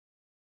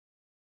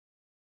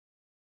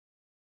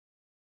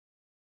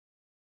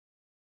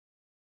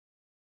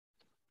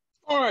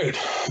All right,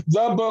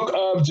 the book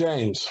of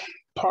James,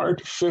 part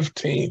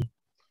 15.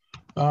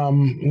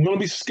 I'm going to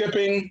be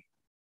skipping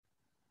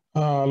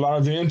a lot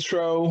of the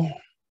intro,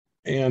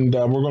 and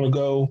we're going to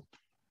go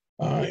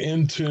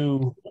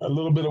into a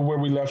little bit of where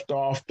we left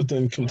off, but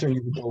then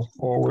continue to go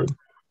forward.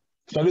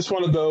 So I just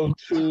want to go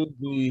to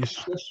the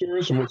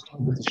scriptures, and we'll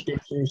start with the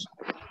scriptures.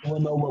 We'll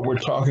know what we're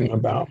talking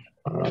about.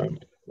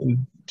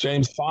 In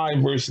James 5,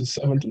 verses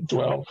 7 to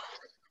 12.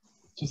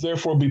 It says,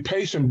 therefore, be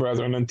patient,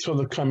 brethren, until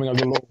the coming of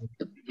the Lord.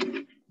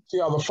 See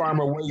how the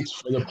farmer waits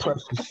for the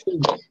precious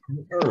fruit of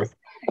the earth,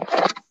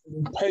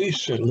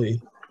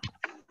 patiently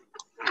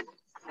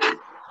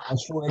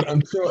for it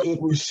until it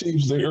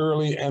receives the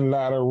early and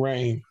latter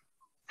rain.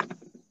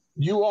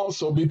 You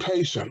also be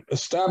patient.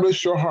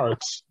 Establish your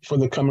hearts, for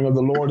the coming of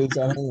the Lord is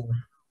at hand.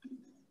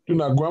 Do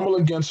not grumble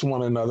against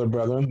one another,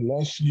 brethren,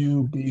 lest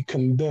you be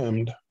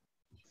condemned.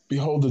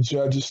 Behold, the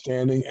judge is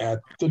standing at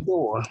the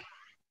door.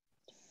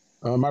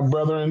 My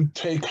brethren,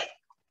 take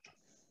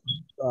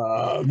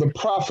the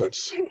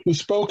prophets who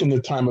spoke in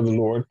the time of the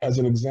Lord as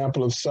an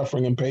example of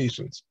suffering and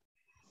patience.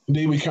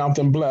 Indeed, we count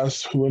them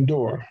blessed who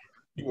endure.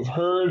 You have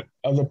heard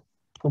of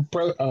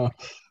the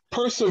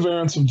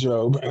perseverance of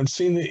Job and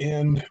seen the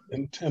end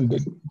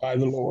intended by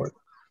the Lord.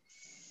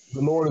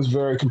 The Lord is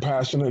very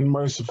compassionate and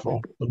merciful.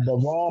 But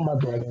above all, my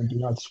brethren, do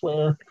not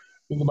swear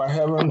either by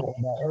heaven or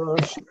by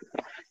earth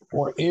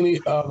or any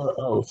other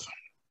oath,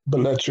 but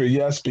let your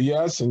yes be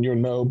yes and your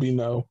no be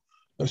no,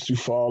 lest you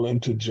fall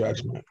into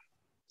judgment.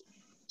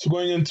 So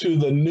going into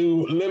the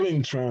New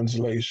Living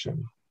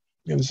Translation,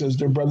 and it says,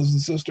 dear brothers and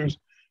sisters,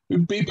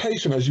 be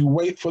patient as you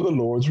wait for the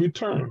Lord's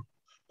return.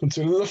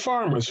 Consider the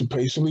farmers who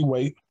patiently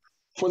wait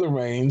for the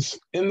rains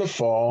in the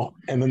fall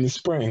and in the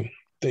spring.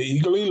 They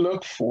eagerly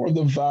look for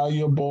the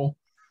valuable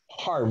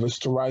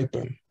harvest to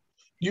ripen.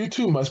 You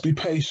too must be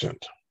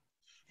patient.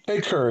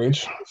 Take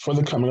courage, for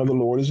the coming of the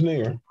Lord is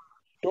near.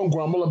 Don't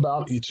grumble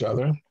about each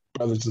other,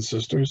 brothers and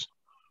sisters,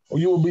 or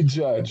you will be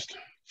judged.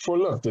 For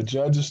look, the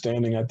judge is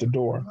standing at the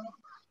door.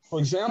 For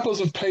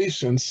examples of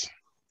patience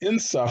in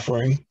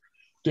suffering,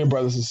 dear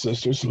brothers and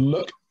sisters,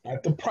 look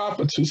at the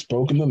prophets who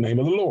spoke in the name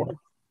of the Lord.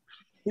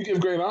 We give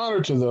great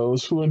honor to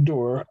those who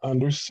endure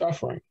under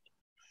suffering.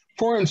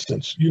 For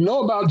instance, you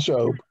know about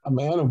Job, a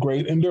man of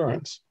great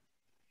endurance.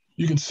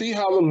 You can see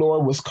how the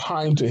Lord was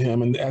kind to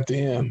him at the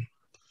end.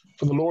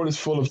 For the Lord is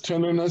full of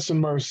tenderness and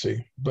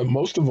mercy. But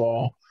most of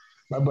all,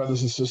 my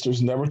brothers and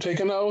sisters, never take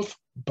an oath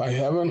by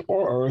heaven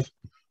or earth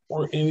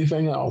or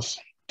anything else.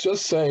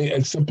 Just say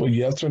a simple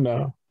yes or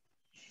no,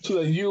 so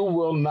that you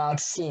will not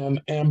sin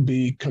and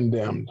be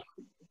condemned.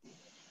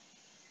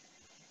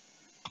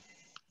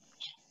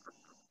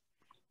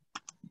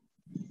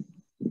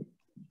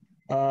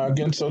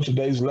 Again, so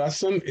today's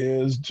lesson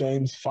is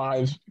James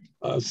 5,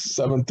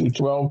 7 through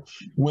 12,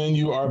 when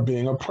you are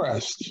being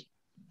oppressed.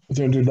 With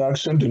the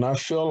introduction, do you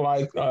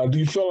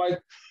feel like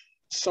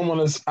someone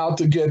is out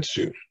to get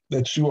you,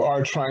 that you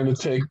are trying to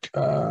take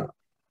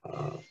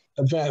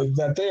advantage,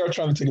 that they are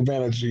trying to take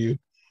advantage of you,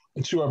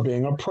 that you are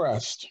being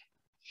oppressed?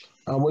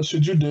 What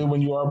should you do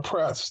when you are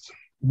oppressed?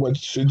 What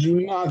should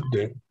you not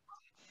do?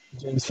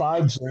 James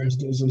 5, James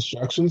gives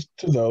instructions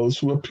to those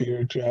who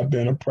appear to have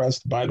been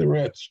oppressed by the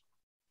rich.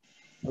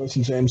 Notice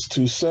in James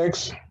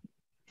 2:6,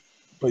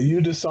 but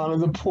you dishonor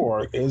the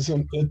poor.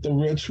 Isn't it the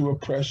rich who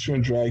oppress you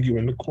and drag you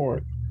into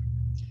court?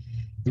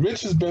 The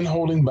rich has been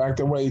holding back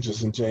their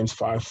wages in James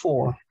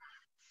 5:4.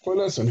 For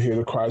listen, hear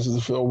the cries of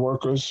the field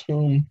workers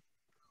whom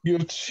you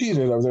have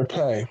cheated of their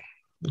pay.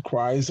 The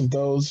cries of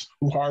those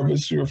who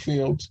harvest your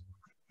fields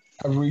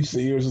have reached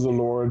the ears of the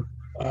Lord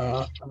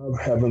of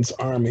heaven's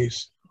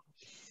armies.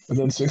 And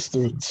then 6,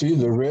 see,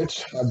 the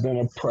rich have been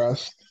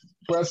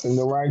oppressing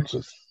the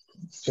righteous.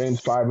 James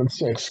 5 and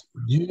 6,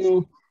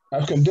 you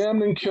have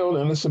condemned and killed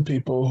innocent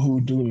people who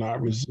do not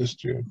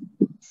resist you.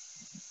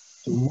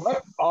 So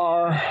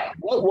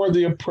what were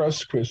the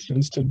oppressed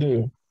Christians to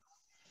do?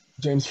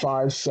 James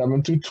 5,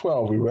 7 through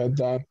 12, we read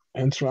that,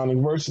 and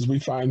surrounding verses, we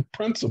find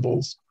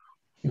principles,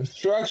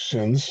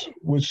 instructions,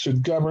 which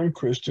should govern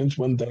Christians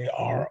when they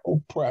are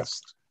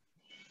oppressed.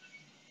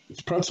 These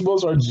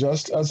principles are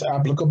just as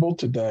applicable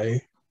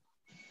today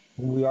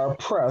when we are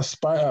oppressed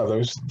by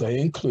others. They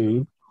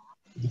include,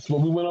 this is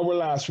what we went over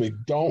last week,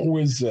 don't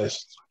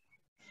resist.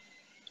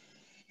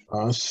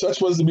 Such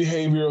was the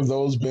behavior of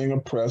those being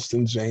oppressed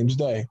in James'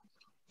 day.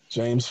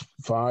 James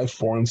 5,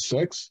 4 and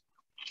 6.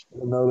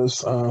 You'll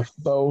notice,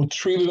 though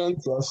treated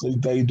unjustly,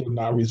 they did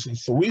not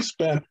resist. So we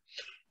spent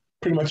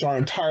pretty much our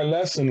entire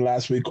lesson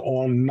last week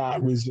on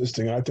not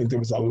resisting. And I think there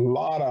was a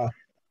lot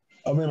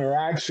of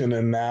interaction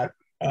in that.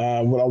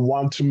 What I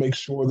want to make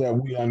sure that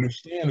we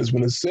understand is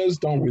when it says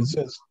don't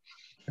resist,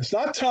 it's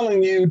not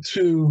telling you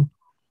to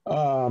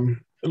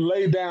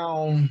lay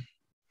down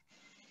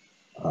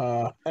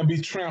and be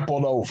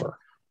trampled over.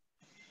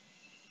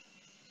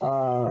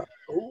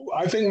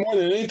 I think more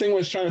than anything,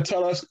 what it's trying to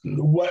tell us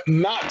what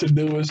not to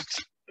do is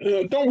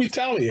don't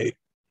retaliate.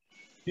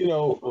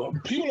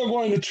 People are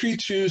going to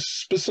treat you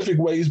specific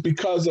ways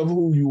because of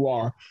who you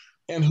are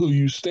and who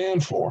you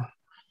stand for.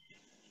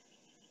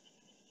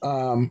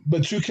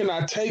 But you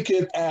cannot take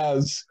it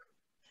as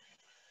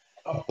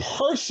a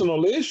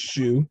personal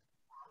issue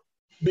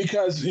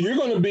because you're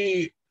going to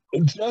be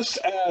just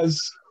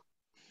as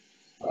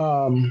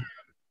what's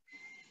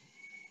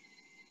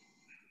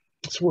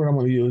the word I'm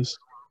going to use?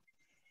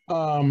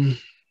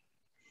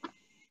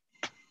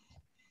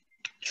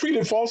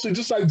 Treated falsely,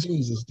 just like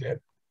Jesus did.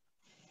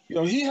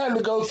 He had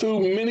to go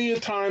through many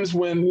times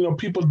when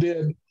people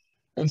did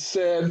and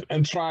said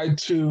and tried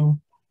to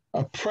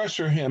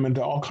pressure him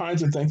into all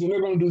kinds of things, and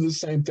they're going to do the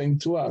same thing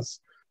to us.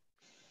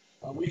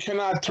 We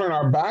cannot turn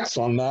our backs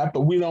on that,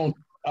 but we don't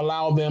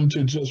allow them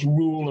to just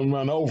rule and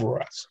run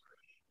over us.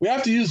 We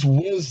have to use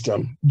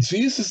wisdom.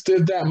 Jesus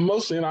did that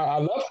mostly, and I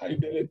love how he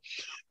did it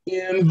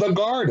in the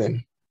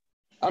garden.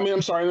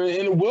 I'm sorry,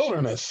 in the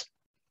wilderness.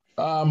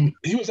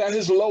 He was at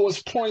his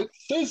lowest point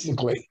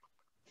physically,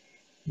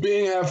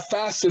 being have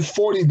fasted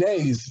 40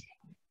 days.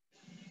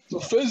 So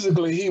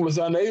physically, he was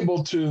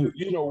unable to,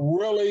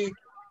 really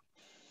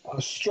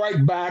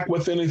strike back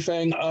with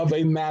anything of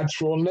a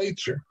natural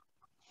nature.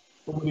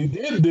 But what he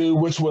did do,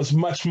 which was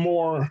much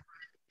more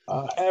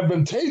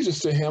advantageous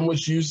to him,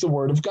 was use the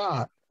word of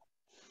God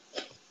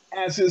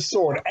as his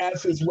sword,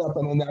 as his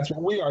weapon, and that's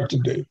what we are to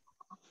do.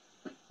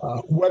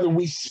 Whether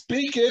we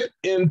speak it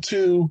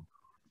into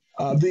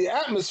the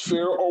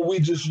atmosphere or we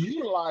just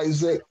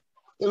utilize it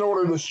in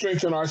order to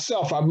strengthen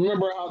ourselves. I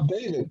remember how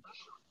David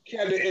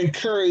had to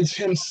encourage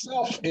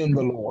himself in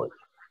the Lord.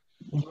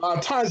 A lot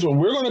of times when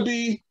we're going to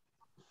be,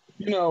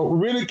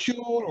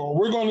 ridiculed or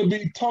we're going to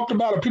be talked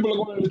about or people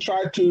are going to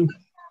try to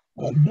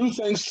do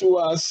things to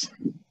us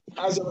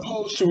as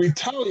opposed to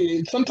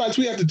retaliate, sometimes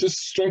we have to just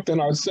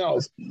strengthen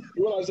ourselves.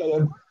 Realize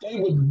that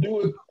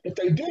if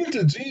they did it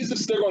to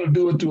Jesus, they're going to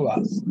do it to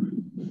us.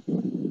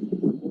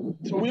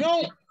 So when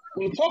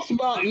it talks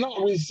about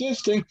not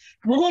resisting,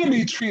 we're going to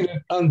be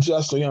treated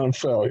unjustly,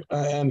 unfairly,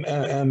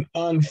 and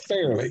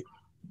unfairly.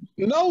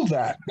 Know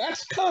that.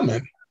 That's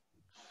coming.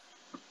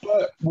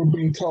 But we're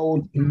being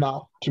told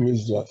not to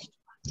resist.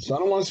 So I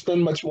don't want to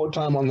spend much more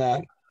time on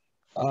that.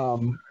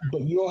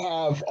 But you'll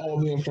have all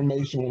the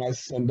information when I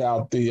send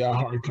out the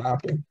hard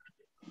copy.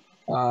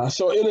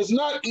 So it is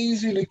not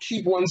easy to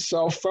keep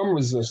oneself from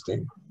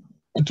resisting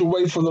and to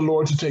wait for the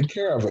Lord to take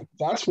care of it.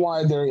 That's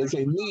why there is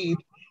a need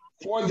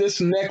for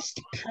this next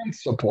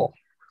principle.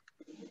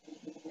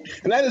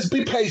 And that is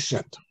be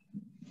patient.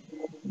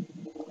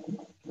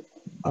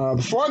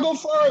 Before I go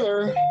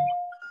further,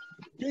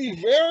 be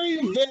very,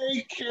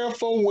 very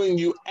careful when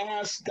you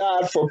ask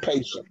God for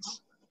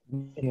patience.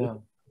 Yeah.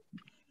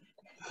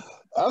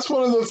 That's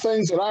one of the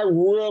things that I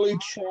really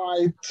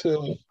try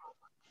to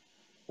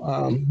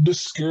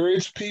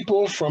discourage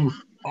people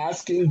from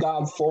asking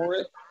God for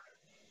it.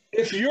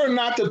 If you're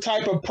not the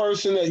type of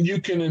person that you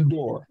can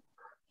endure,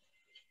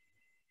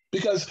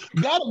 because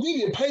God will give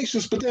you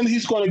patience, but then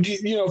He's going to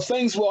give,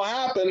 things will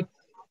happen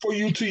for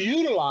you to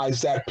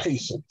utilize that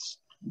patience.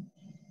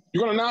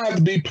 You're going to now have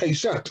to be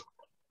patient.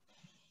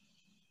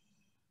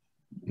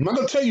 I'm not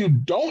going to tell you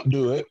don't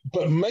do it,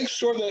 but make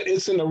sure that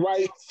it's in the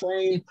right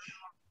frame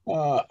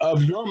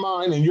of your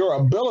mind and your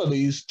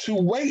abilities to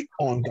wait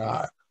on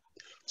God.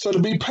 So to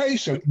be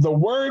patient, the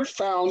word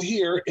found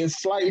here is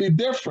slightly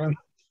different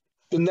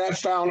than that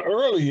found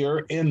earlier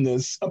in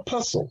this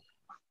epistle.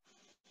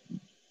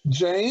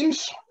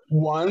 James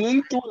 1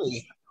 and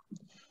 3,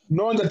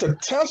 knowing that the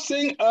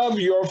testing of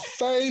your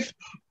faith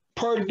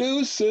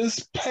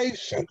produces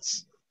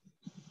patience.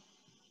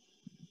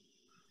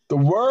 The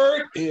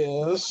word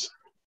is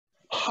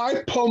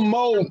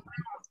hypomone.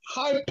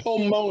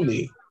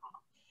 Hypomone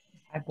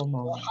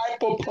or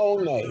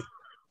hypopone.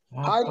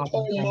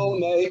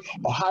 Hypomone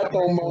or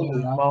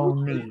hypomone. I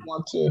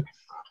want to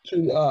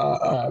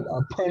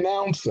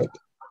pronounce it.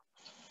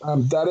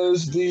 That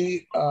is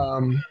the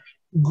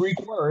Greek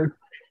word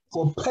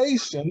for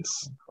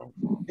patience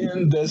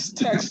in this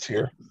text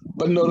here.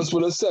 But notice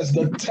what it says,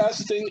 the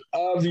testing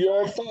of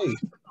your faith.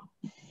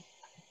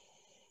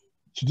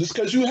 So just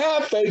because you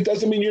have faith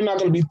doesn't mean you're not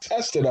going to be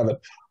tested of it,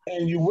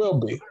 and you will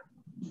be.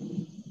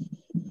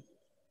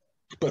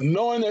 But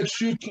knowing that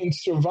you can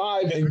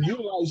survive and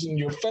utilizing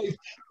your faith,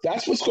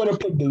 that's what's going to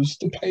produce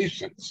the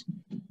patience,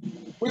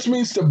 which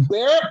means to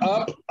bear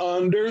up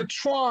under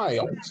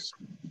trials,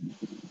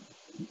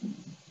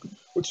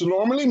 which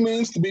normally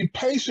means to be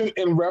patient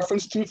in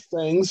reference to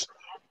things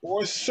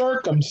or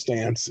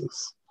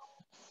circumstances.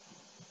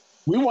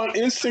 We want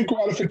instant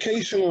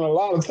gratification in a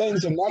lot of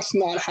things, and that's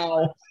not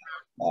how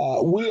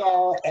we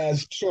are,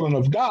 as children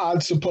of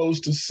God,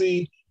 supposed to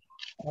see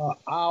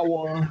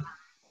our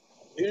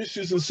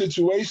issues and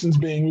situations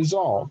being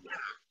resolved.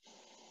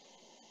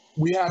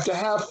 We have to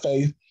have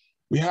faith.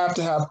 We have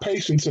to have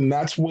patience, and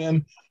that's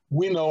when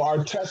we know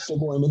our tests are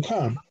going to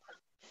come.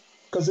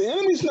 Because the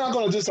enemy's not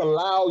going to just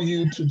allow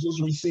you to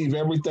just receive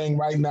everything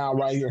right now,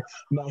 right here.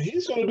 No,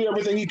 he's going to do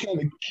everything he can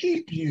to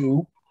keep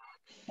you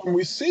from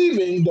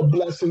receiving the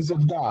blessings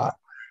of God.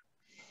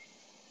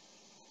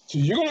 So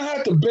you're going to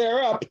have to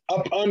bear up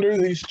under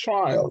these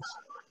trials,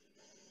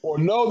 or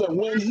know that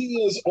when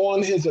he is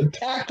on his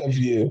attack of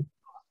you,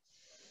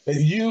 that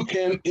you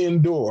can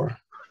endure.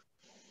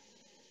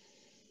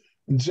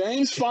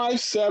 James 5,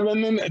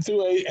 7 and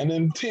through 8, and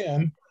then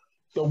 10,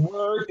 the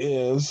word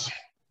is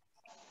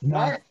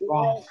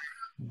macrothemeo.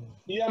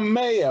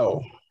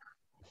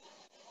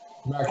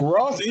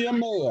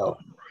 Macrothemeo,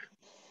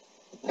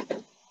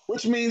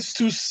 which means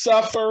to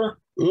suffer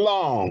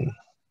long.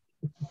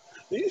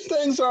 These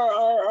things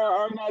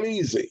are not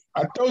easy.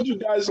 I told you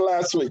guys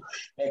last week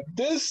that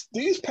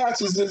these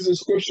passages of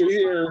scripture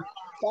here,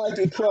 5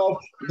 through 12,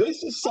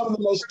 this is some of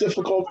the most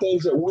difficult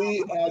things that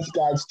we as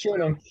God's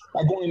children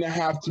are going to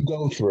have to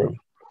go through.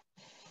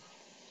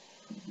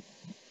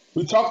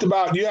 We talked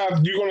about you're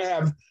going to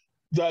have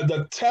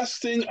the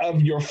testing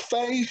of your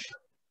faith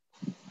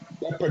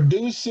that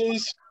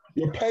produces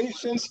your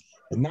patience.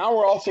 And now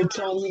we're also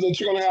telling you that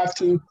you're going to have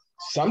to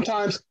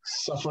sometimes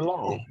suffer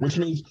long, which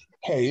means,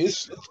 hey,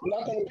 it's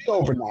not going to be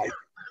overnight.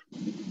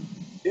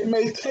 It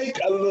may take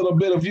a little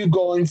bit of you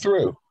going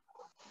through.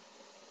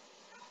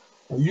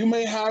 You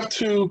may have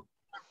to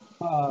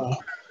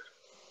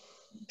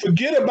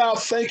forget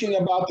about thinking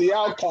about the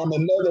outcome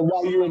and know that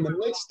while you're in the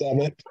midst of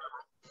it,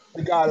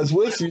 that God is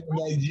with you,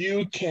 that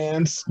you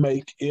can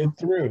make it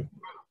through.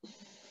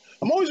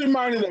 I'm always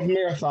reminded of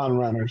marathon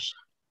runners,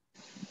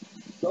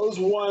 those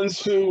ones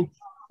who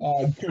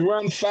can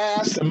run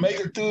fast and make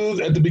it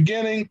through at the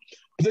beginning.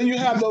 But then you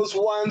have those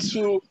ones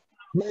who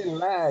may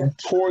lag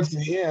towards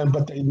the end,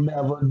 but they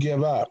never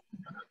give up.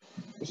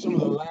 Some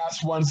of the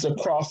last ones that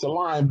cross the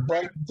line,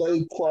 but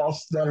they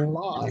cross the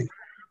line.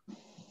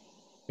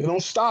 They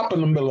don't stop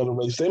in the middle of the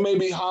race. They may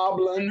be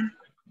hobbling,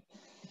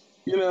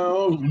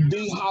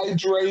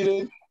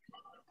 dehydrated,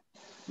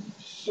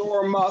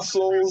 sore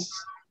muscles,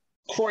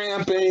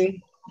 cramping,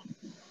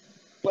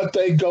 but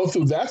they go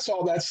through. That's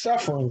all that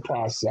suffering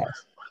process.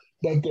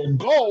 But their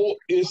goal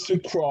is to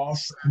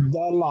cross the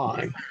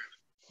line.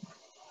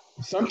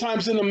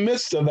 Sometimes in the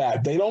midst of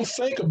that, they don't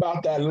think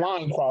about that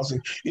line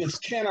crossing. It's,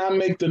 can I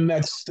make the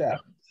next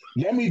step?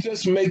 Let me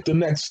just make the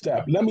next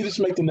step. Let me just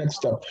make the next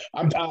step.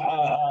 Has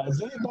anybody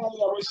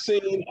ever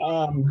seen,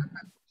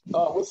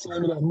 what's the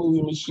name of that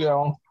movie,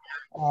 Michelle?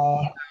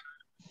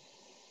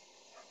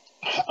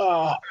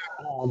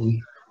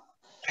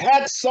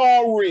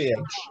 Hacksaw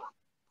Ridge.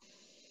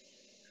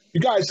 You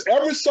guys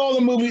ever saw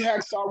the movie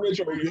Hacksaw Ridge,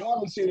 or you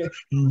haven't seen it,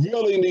 you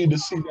really need to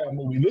see that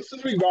movie. This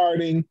is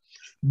regarding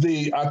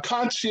the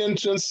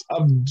conscientious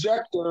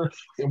objector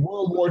in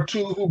World War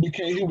II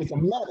he was a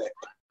medic.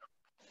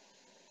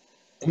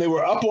 And they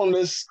were up on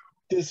this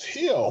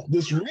hill,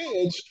 this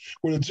ridge,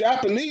 where the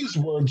Japanese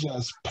were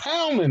just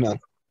pounding them.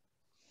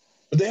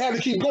 But they had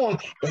to keep going.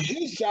 But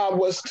his job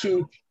was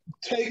to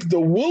take the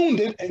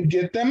wounded and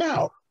get them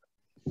out.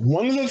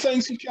 One of the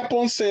things he kept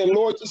on saying,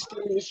 Lord, just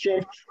give me the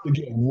strength to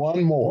get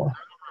one more.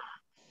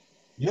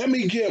 Let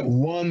me get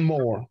one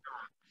more.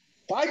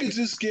 If I could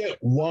just get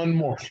one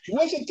more. He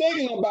wasn't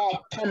thinking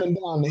about coming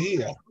down the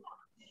hill.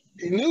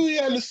 He knew he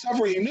had to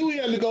suffer. He knew he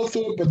had to go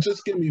through it, but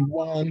just give me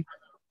one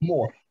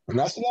more. And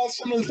that's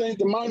some of the things,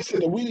 the mindset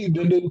that we need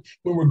to do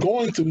when we're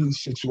going through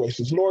these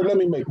situations. Lord, let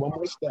me make one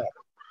more step.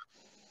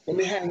 Let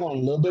me hang on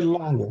a little bit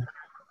longer.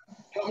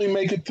 Help me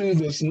make it through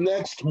this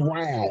next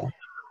round.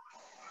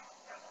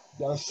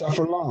 Gotta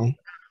suffer long,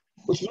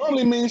 which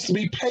normally means to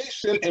be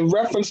patient in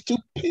reference to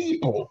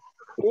people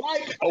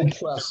like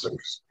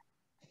oppressors.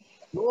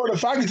 Lord,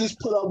 if I could just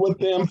put up with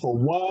them for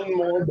one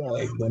more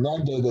day, then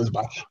that day goes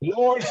by.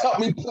 Lord, help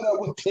me put up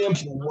with them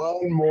for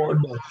one more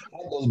day.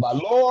 That goes by.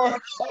 Lord,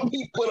 help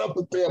me put up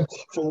with them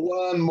for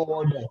one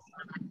more day.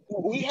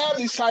 We have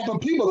these type of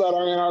people that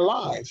are in our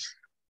lives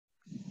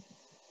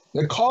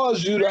that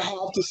cause you to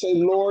have to say,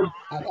 Lord,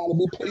 I got to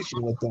be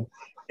patient with them.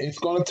 It's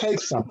going to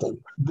take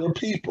something. They're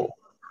people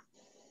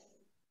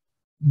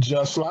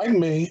just like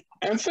me.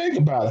 And think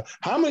about it.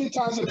 How many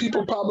times have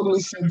people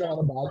probably said that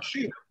about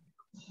you?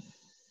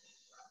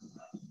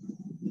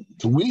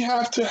 So we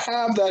have to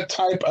have that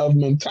type of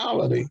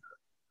mentality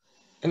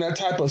and that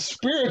type of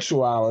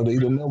spirituality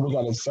to know we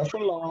got to suffer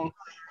long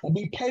and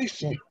be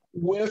patient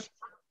with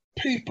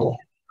people.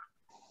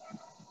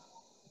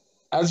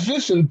 As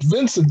Vincent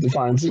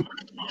defines it,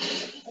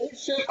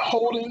 patient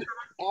holding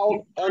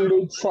out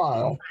under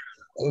trial,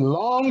 a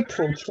long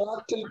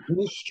protracted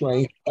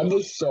restraint of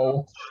the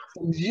soul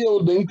from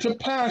yielding to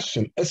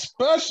passion,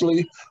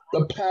 especially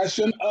the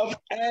passion of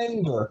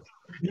anger.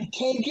 You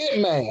can't get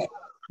mad.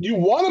 You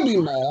want to be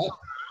mad.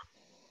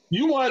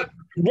 You want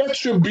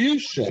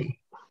retribution.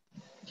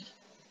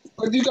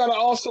 But you got to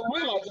also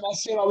realize, and I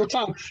say it all the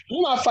time,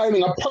 you're not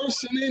fighting a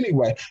person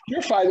anyway.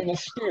 You're fighting a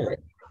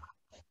spirit.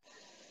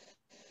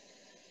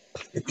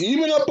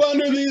 Even up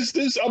under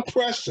these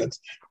oppressions,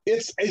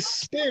 it's a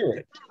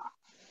spirit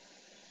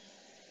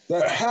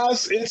that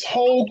has its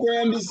whole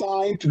grand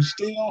design to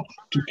steal,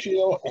 to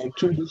kill, and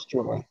to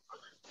destroy.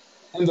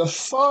 And the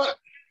thought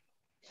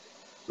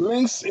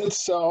links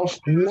itself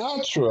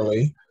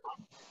naturally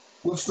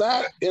with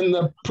that in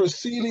the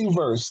preceding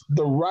verse,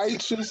 the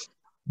righteous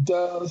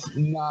does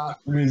not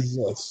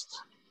resist.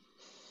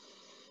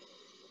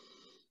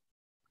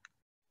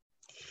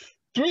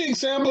 3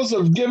 examples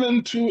are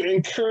given to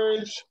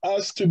encourage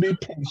us to be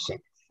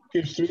patient.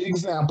 Here's 3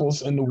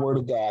 examples in the Word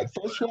of God.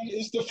 First one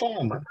is the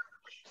farmer.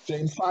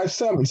 James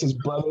 5:7 says,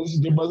 brothers,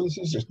 dear brothers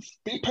and sisters,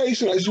 be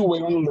patient as you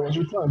wait on the Lord's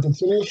return.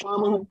 Consider the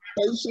farmer who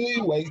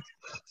patiently waits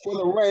for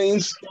the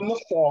rains in the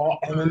fall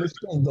and in the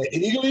spring. They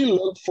eagerly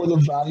look for the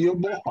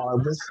valuable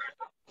harvest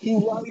to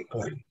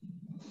ripen.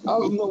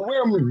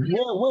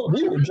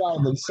 We were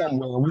driving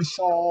somewhere and we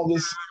saw all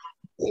this.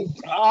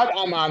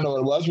 I know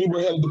it was. We were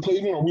headed to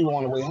Cleveland, or we were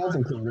on the way home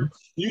from Cleveland.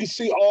 You can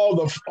see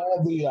the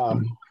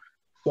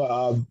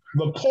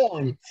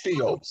corn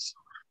fields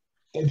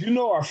that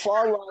are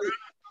far right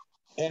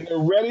and they're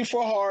ready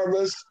for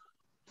harvest.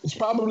 It's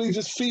probably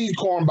just feed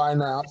corn by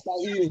now. It's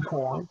not eating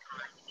corn.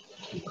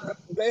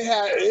 It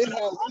has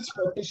its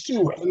purpose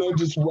too, and they're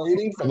just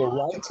waiting for the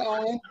right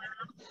time.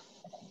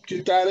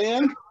 Get that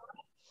in,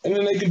 and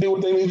then they can do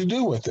what they need to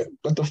do with it.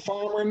 But the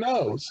farmer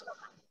knows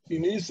he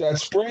needs that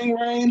spring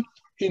rain.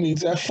 He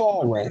needs that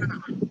fall rain.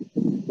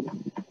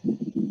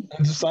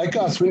 And just like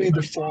us, we need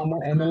the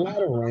former and the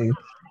latter rain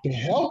to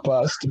help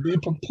us to be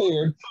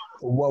prepared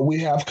for what we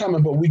have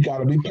coming. But we got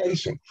to be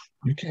patient.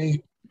 You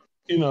can't,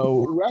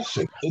 rush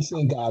it. It's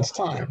in God's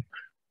time.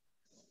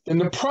 And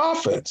the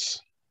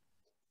prophets,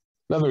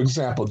 another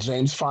example,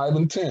 James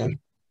 5:10.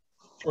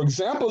 For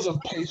examples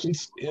of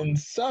patience in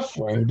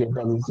suffering, dear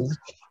brothers and sisters,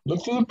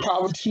 look to the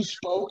prophets who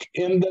spoke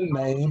in the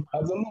name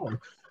of the Lord.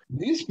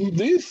 These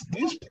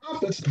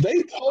prophets,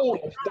 they told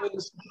of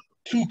things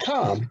to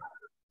come.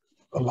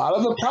 A lot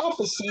of the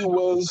prophecy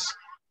was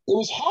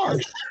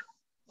harsh.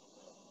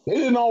 They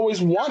didn't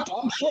always want to,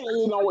 I'm sure they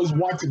didn't always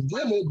want to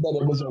give it, but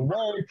it was a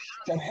word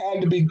that had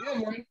to be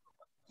given,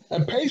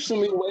 and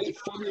patiently wait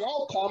for the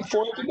outcome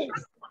for it to be.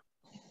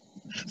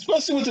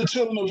 Especially with the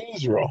children of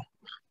Israel,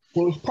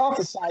 when it was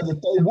prophesied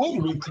that they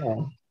would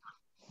return.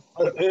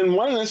 But in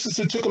one instance,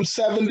 it took them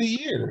 70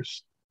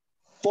 years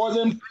for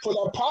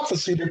that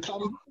prophecy to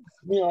come,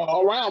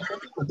 around for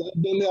people that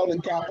had been held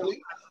in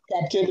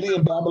captivity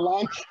in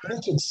Babylon. But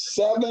it took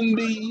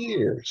 70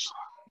 years,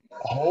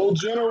 a whole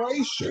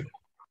generation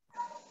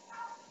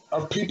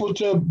of people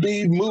to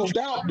be moved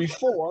out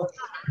before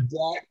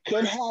that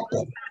could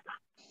happen.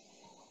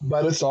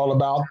 But it's all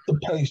about the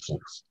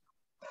patience.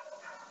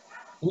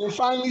 And then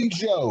finally,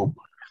 Job,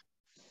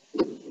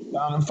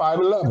 down in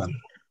 5:11.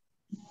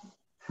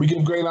 We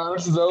give great honor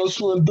to those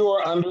who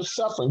endure under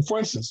suffering. For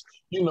instance,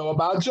 you know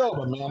about Job,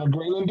 a man of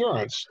great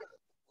endurance.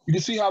 You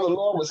can see how the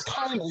Lord was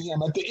kind to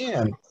him at the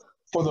end.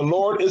 For the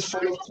Lord is full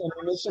of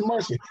tenderness and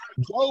mercy.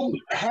 Job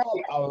had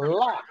a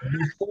lot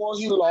before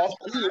he lost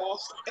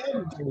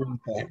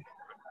everything.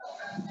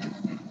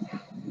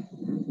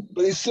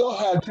 But he still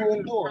had to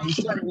endure. He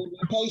still had to be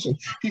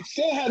patient. He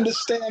still had to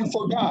stand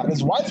for God.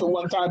 His wife at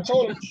one time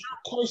told him,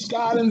 curse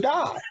God and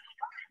die.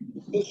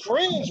 His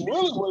friends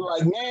really were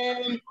like,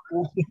 man,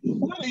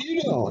 what are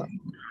you doing?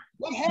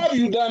 What have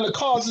you done to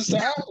cause this to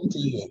happen to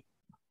you?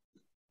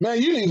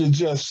 Man, you need to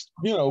just,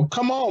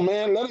 come on,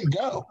 man, let it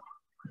go.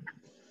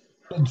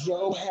 But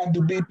Job had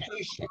to be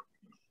patient.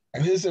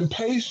 And his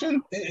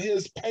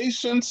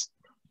patience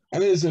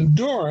and his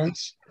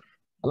endurance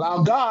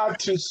allowed God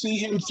to see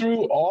him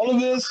through all of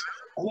this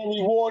and then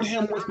reward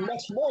him with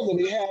much more than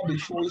he had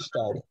before he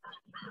started.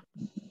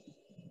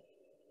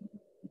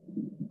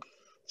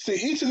 See,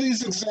 each of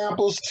these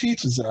examples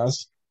teaches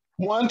us,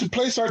 one, to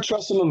place our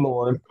trust in the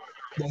Lord,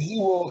 that he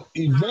will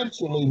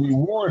eventually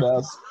reward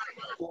us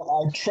for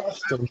our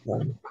trust in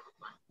him.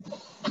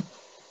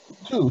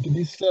 Two, to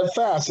be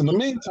steadfast in the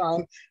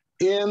meantime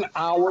in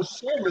our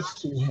service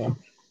to him.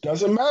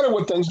 Doesn't matter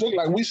what things look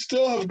like, we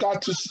still have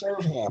got to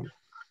serve him.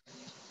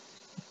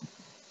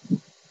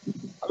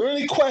 Are there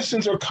any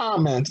questions or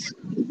comments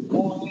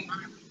on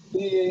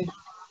being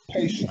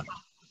patient?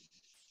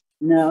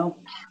 No.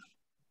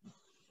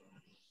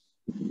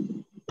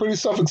 Pretty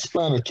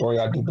self-explanatory,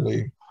 I do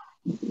believe.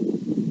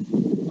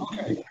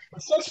 Okay.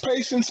 Such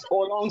patience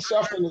or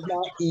long-suffering is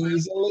not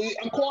easily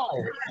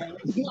acquired, and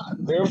it's not.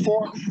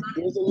 Therefore,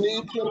 there's a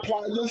need to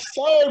apply the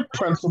third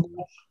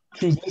principle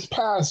to this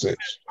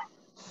passage.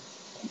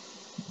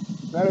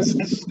 That is,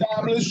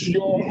 establish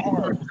your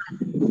heart.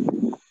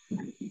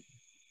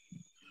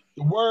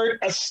 The word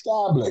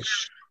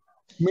establish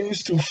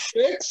means to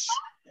fix,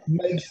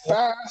 make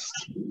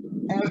fast,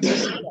 and to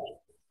set.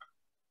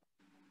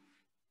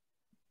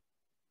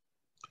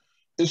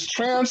 It's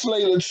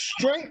translated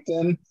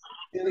strengthen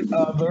in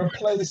other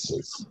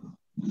places.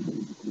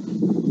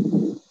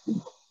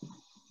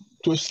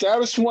 To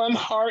establish one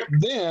heart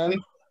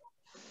then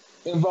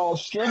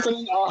involves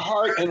strengthening our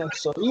heart in a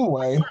certain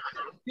way.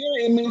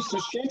 Here it means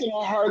to strengthen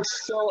our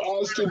hearts so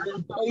as to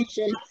be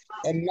patient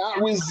and not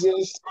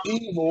resist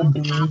evil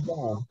being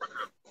done.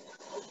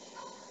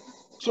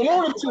 So in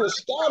order to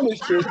establish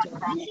this,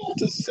 you have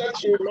to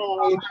set your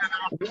mind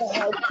and your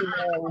heart to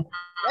know,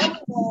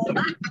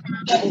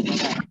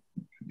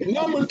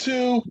 number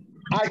two,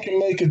 I can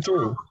make it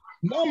through.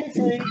 Number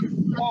three,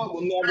 God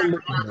will never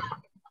leave me.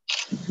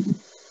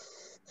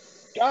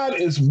 God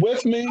is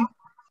with me.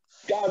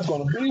 God's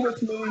going to be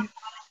with me.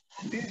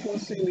 He's going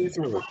to see me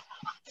through.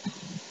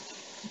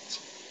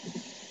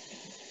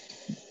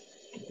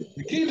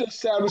 The key to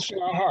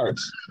establishing our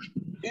hearts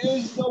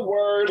is the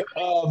Word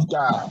of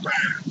God.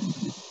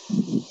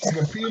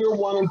 2 Peter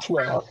 1 and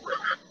 12.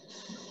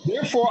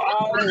 Therefore,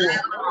 I will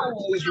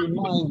always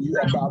remind you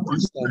about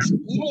these things,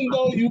 even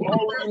though you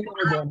already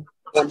know them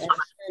and are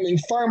standing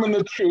firm in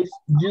the truth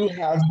you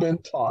have been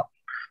taught.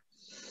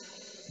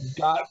 You've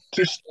got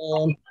to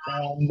stand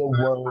on the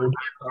word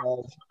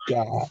of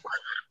God.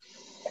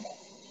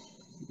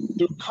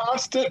 Through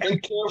constant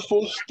and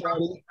careful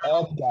study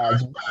of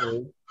God's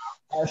word,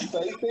 our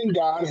faith in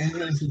God and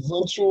his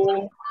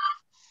eventual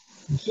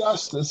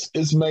justice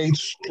is made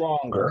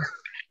stronger.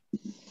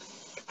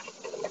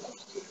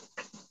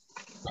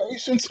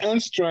 Patience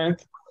and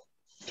strength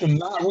to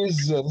not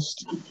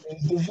resist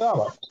is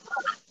developed.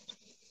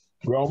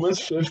 Romans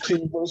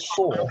 15, verse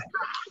 4.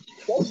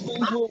 Those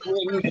things were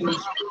written in the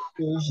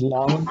scriptures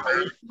long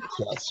ago to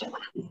teach us.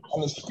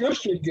 And the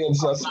scripture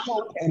gives us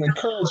hope and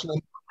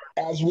encouragement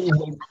as we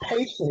wait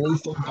patiently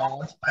for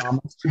God's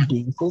promise to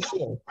be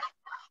fulfilled.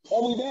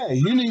 Every day,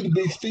 you need to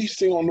be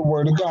feasting on the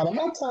word of God. I'm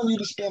not telling you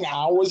to spend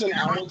hours and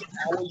hours and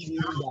hours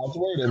reading God's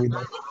word every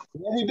day.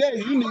 But every day,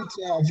 you need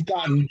to have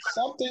gotten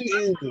something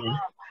in you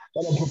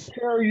that will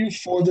prepare you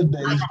for the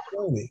day's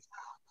journey.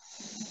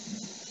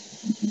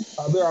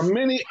 There are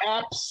many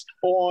apps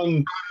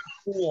on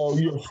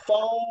your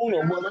phone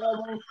or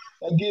whatever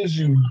that gives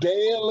you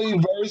daily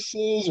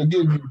verses or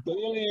gives you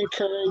daily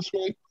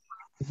encouragement.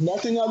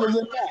 Nothing other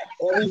than that.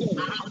 Every day,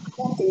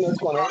 something that's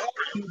going to help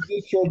you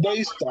get your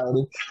day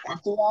started.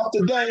 And throughout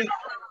the day,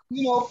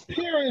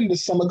 peer into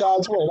some of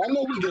God's word. I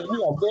know we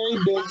are very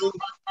busy.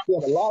 We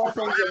have a lot of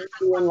things that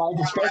we do in life,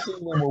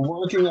 especially when we're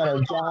working at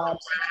our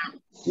jobs.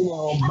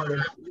 But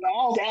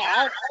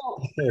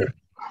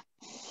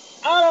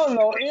I don't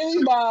know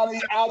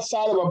anybody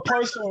outside of a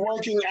person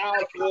working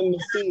out in the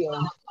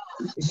field.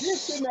 If you're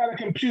sitting at a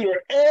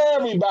computer,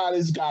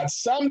 everybody's got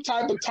some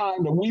type of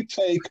time that we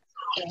take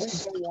and we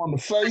go on the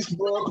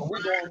Facebook or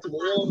we go onto the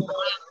internet,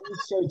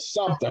 research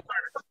something.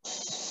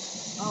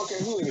 I don't care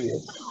who it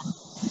is.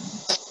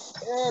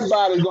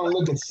 Everybody's going to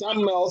look at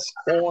something else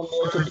on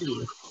their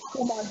computer.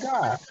 Oh my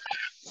God.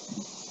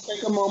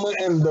 Take a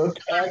moment and look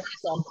at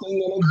something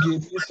that'll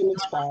give you some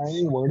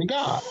inspiring word of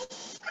God.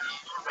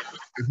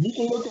 If you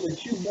can look at a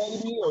cute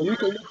baby or you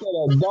can look at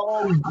a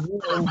dog,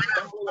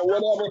 or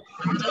whatever,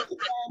 take the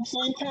time,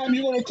 same time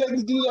you're going to take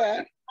to do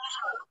that,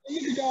 and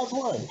look at God's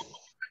word.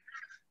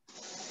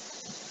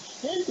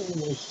 Strengthen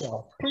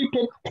yourself,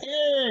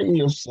 preparing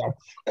yourself,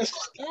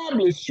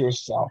 establish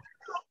yourself.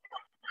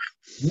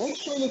 Make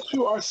sure that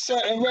you are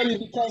set and ready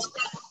because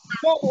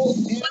trouble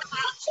is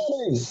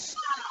coming.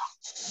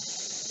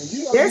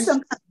 There's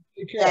some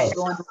that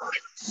going on.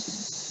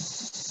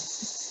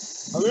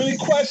 Are there any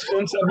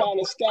questions about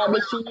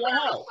establishing your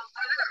house?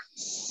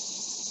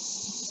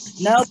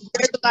 No,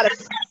 there's a lot of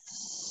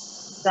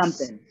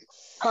something.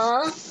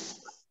 Huh?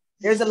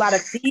 There's a lot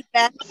of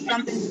feedback,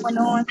 something going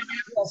on.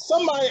 Yeah,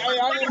 somebody, I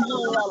am getting a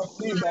lot of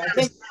feedback.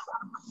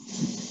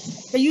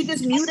 Can you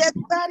just mute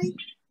everybody?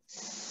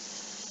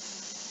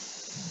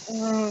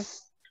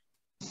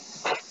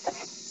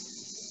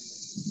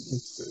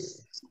 Let's see.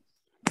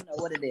 I don't know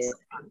what it is.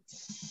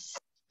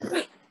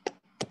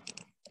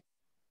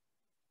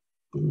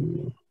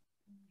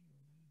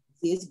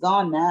 See, it's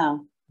gone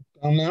now.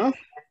 Gone now?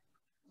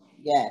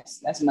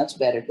 Yes, that's much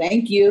better.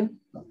 Thank you.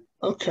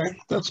 Okay,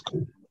 that's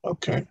cool.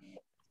 Okay.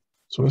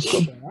 So let's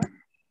go back.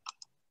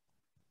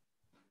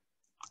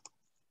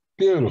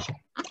 Beautiful.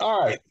 All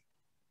right.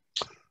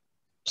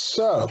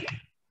 So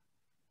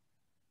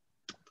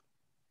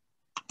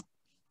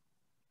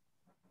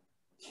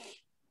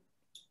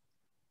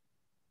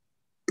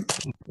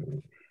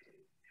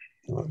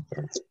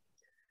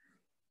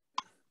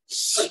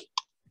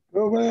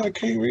go away, I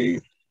can't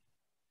read.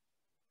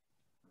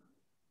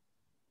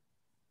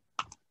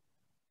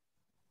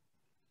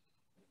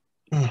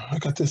 I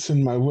got this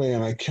in my way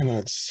and I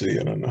cannot see.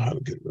 I don't know how to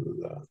get rid of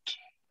that.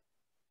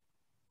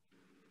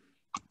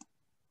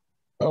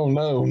 Oh,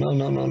 no. I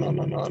don't want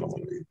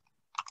to read.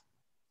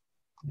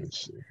 Let me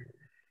see here.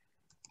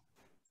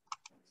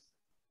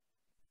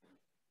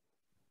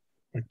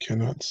 I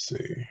cannot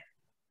see.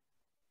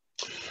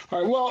 All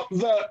right, well,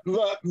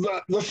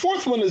 the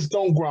fourth one is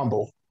don't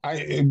grumble.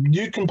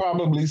 You can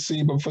probably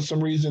see, but for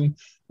some reason,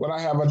 what I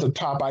have at the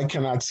top, I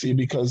cannot see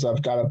because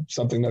I've got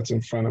something that's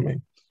in front of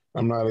me.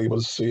 I'm not able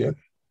to see it.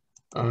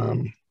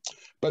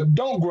 But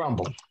don't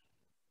grumble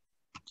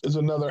is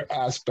another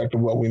aspect of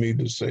what we need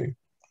to see,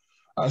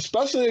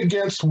 especially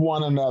against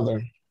one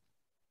another.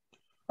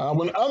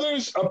 When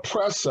others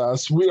oppress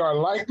us, we are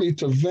likely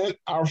to vent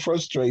our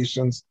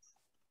frustrations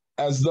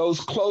as those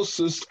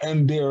closest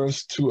and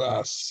dearest to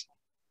us.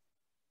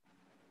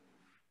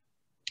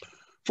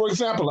 For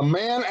example, a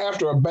man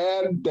after a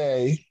bad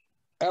day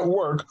at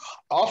work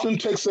often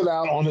takes it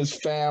out on his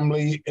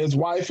family, his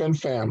wife and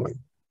family.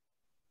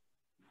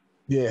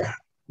 Yeah,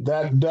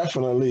 that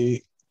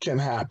definitely can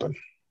happen.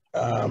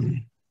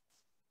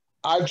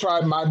 I've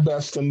tried my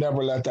best to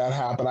never let that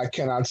happen. I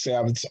cannot say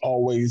it's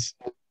always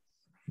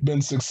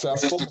been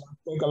successful. I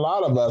think a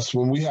lot of us,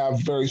 when we have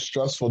very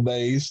stressful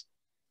days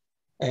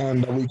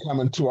and we come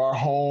into our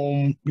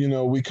home,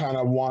 we kind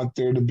of want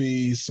there to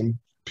be some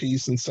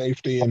peace and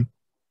safety. And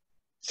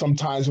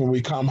Sometimes when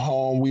we come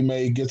home, we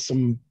may get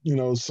some,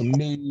 some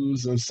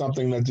news and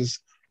something that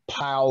just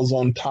piles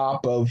on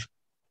top of,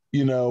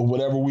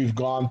 whatever we've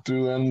gone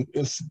through. And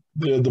it's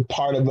the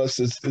part of us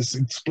is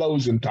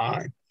explosion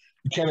time.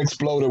 You can't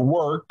explode at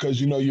work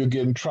because you'll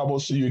get in trouble,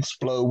 so you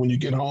explode when you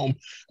get home.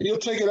 And you'll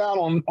take it out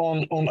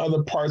on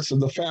other parts of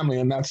the family,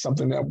 and that's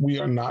something that we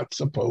are not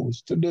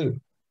supposed to do.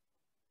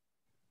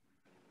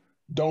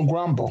 Don't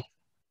grumble.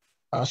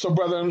 So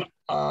brethren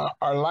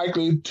are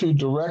likely to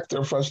direct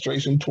their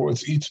frustration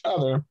towards each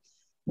other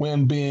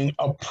when being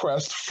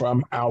oppressed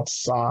from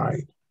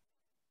outside.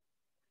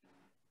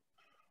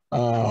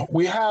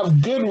 We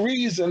have good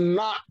reason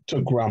not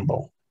to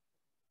grumble,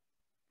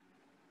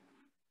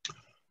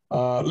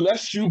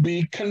 lest you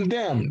be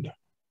condemned.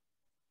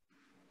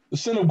 The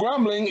sin of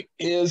grumbling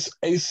is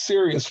a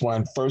serious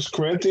one. 1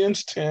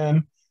 Corinthians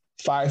 10,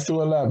 5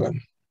 through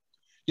 11.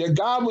 Yet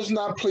God was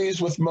not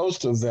pleased with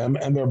most of them,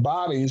 and their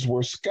bodies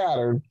were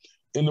scattered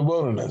in the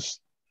wilderness.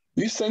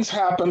 These things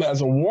happened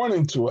as a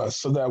warning to us,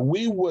 so that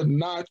we would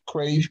not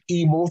crave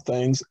evil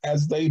things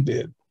as they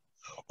did,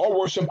 or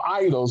worship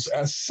idols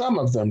as some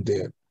of them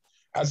did.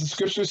 As the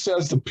scripture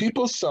says, the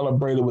people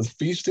celebrated with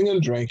feasting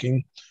and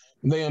drinking,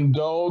 and they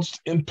indulged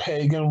in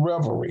pagan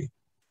revelry.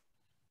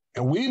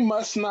 And we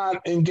must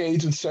not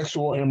engage in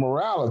sexual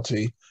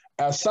immorality,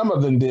 as some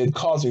of them did,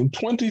 causing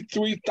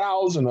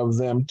 23,000 of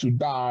them to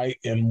die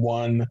in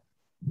one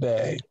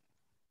day.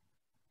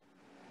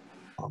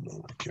 Oh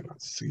man, I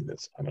cannot see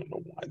this. I don't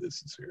know why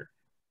this is here.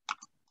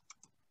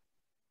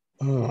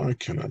 Oh, I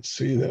cannot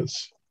see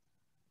this.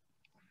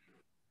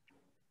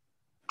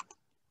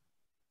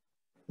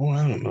 Oh,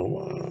 I don't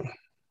know.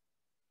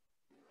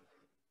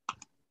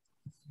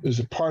 There's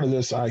a part of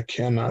this I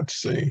cannot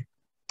see.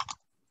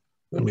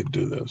 Let me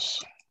do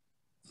this.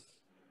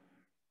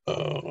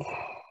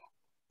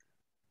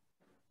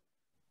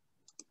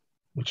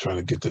 I'm trying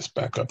to get this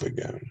back up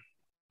again.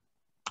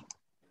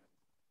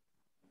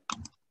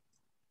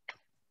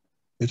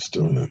 It's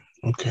doing it.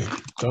 Okay.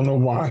 Don't know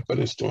why, but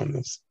it's doing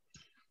this.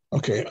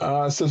 Okay.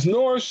 It says,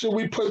 nor should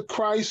we put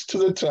Christ to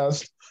the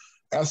test,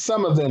 as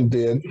some of them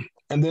did,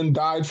 and then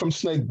died from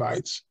snake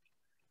bites.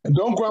 And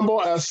don't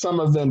grumble, as some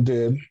of them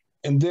did,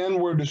 and then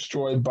were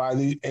destroyed by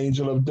the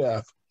angel of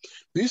death.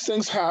 These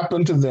things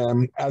happened to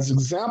them as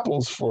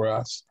examples for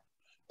us.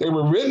 They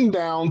were written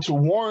down to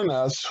warn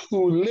us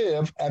who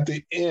live at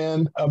the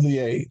end of the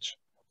age.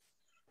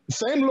 The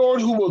same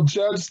Lord who will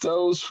judge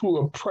those who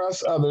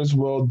oppress others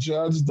will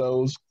judge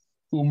those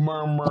who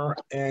murmur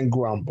and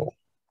grumble.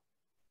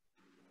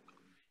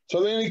 So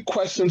are there any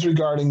questions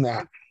regarding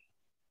that?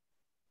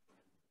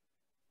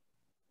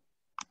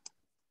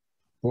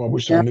 Well, I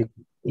wish I knew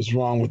what was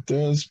wrong with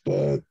this,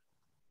 but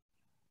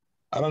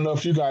I don't know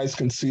if you guys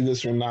can see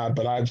this or not,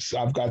 but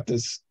I've got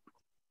these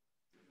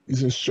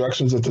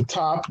instructions at the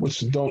top,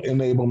 which don't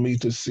enable me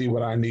to see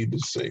what I need to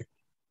see.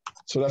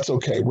 So that's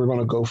okay. We're going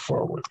to go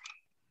forward.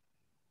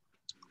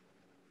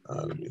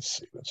 Let me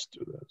see. Let's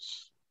do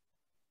this.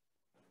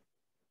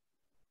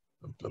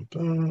 Bum, bum,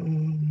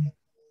 bum.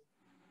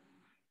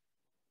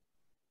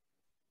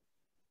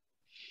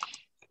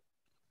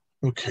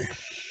 Okay.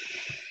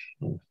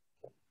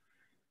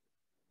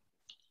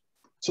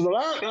 So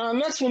the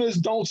next one is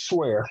don't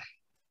swear.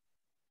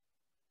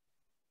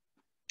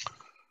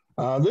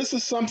 This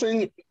is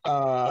something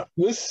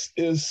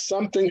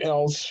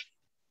else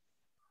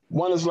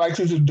one is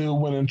likely to do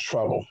when in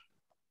trouble.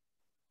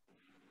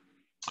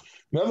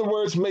 In other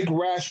words, make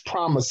rash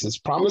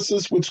promises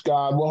which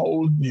God will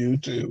hold you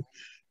to,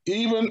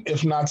 even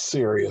if not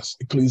serious.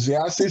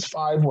 Ecclesiastes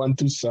 5, 1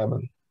 through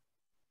 7.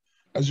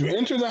 As you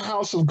enter the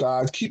house of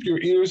God, keep your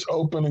ears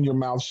open and your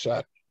mouth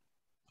shut.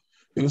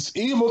 It is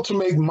evil to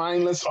make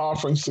mindless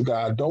offerings to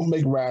God. Don't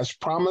make rash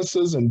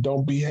promises and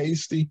don't be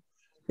hasty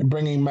in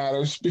bringing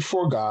matters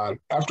before God.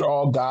 After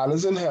all, God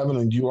is in heaven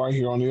and you are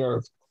here on the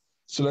earth.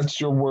 So let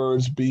your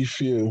words be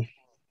few.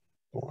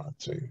 Oh, I'll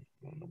tell you,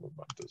 I don't know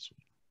about this one.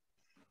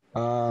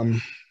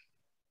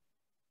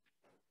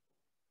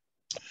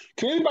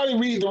 Can anybody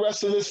read the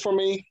rest of this for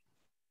me?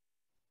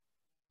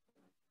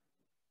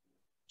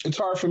 It's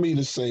hard for me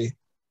to see.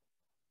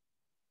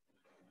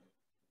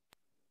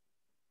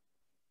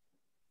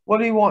 What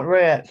do you want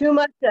read? Too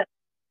much. The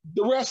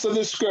rest of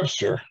this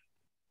scripture.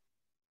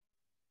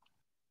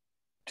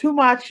 Too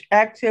much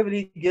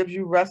activity gives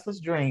you restless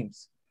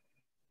dreams.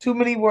 Too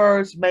many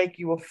words make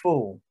you a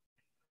fool.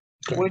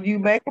 Okay. When you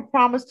make a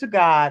promise to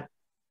God,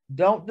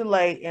 don't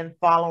delay in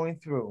following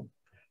through.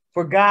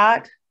 For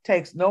God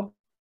takes no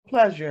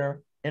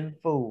pleasure in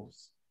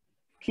fools.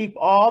 Keep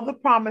all the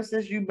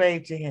promises you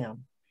made to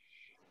him.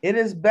 It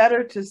is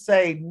better to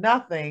say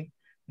nothing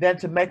than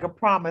to make a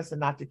promise and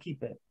not to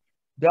keep it.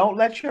 Don't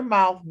let your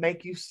mouth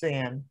make you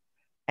sin,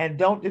 and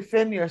don't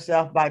defend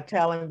yourself by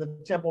telling the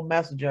temple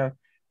messenger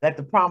that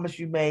the promise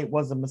you made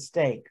was a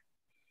mistake.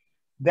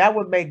 That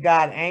would make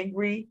God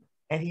angry,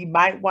 and he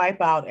might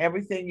wipe out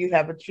everything you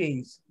have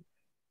achieved.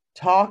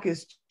 Talk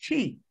is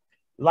cheap,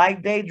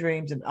 like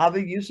daydreams and other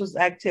useless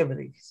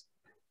activities.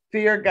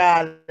 Fear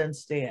God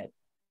instead.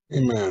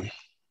 Amen.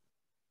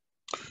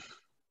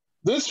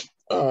 This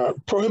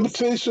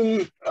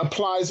prohibition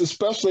applies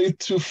especially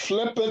to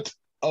flippant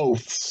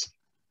oaths.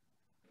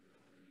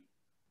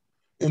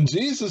 In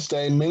Jesus'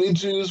 day, many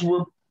Jews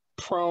were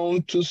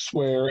prone to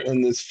swear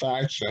in this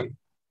fashion.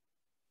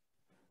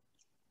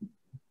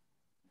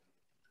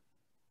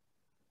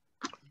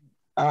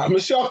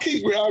 Michelle,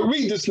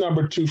 read this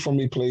number 2 for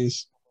me,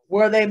 please.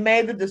 Where they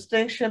made the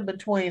distinction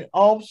between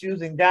oaths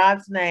using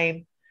God's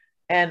name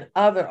and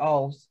other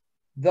oaths,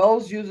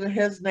 those using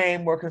his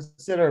name were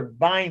considered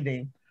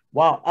binding,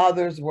 while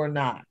others were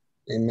not.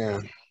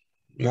 Amen.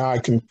 Now I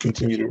can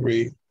continue to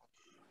read.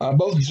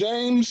 Both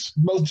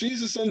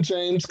Jesus and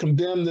James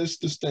condemn this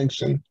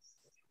distinction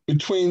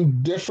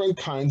between different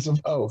kinds of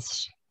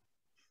oaths.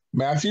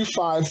 Matthew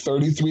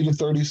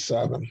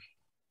 5:33-37.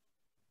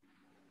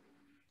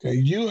 Okay,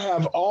 you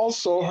have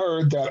also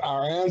heard that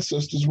our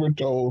ancestors were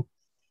told,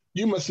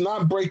 you must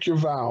not break your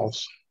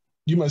vows.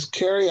 You must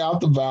carry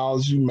out the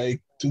vows you make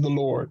to the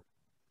Lord.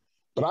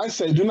 But I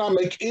say, do not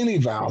make any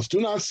vows. Do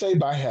not say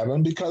by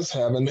heaven, because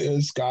heaven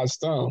is God's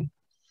throne.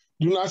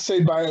 Do not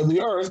say by the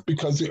earth,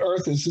 because the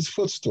earth is his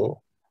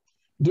footstool.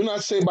 Do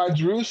not say by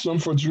Jerusalem,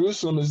 for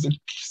Jerusalem is the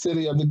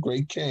city of the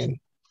great king.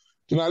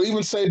 Do not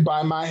even say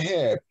by my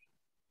head,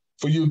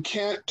 for you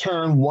can't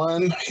turn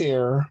one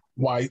hair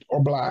white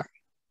or black.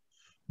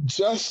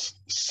 Just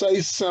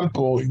say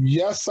simple,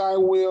 yes, I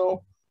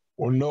will,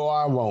 or no,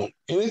 I won't.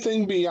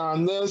 Anything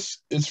beyond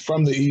this is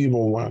from the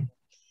evil one.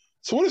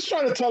 So what it's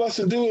trying to tell us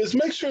to do is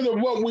make sure that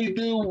what we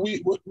do,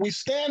 we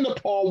stand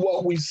upon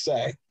what we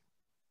say.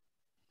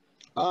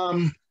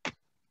 When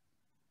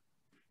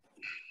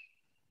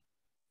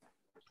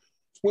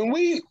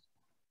we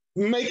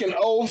make an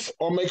oath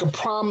or make a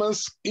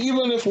promise,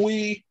 even if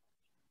we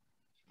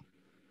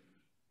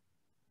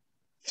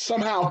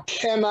somehow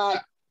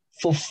cannot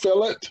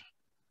fulfill it,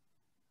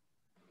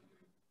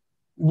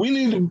 we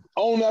need to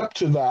own up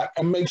to that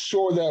and make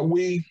sure that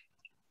we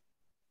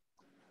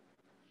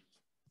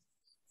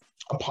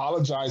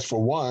apologize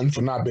for one,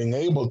 for not being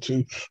able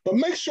to, but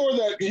make sure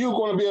that you're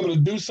going to be able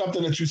to do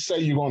something that you say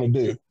you're going to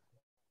do.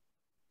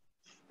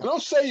 And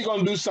don't say you're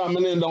going to do something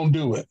and then don't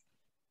do it.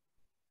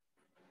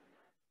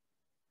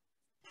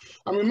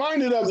 I'm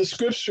reminded of the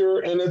scripture,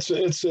 and it's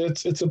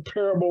a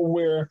parable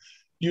where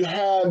you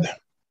had,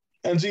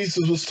 and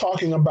Jesus was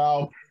talking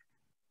about,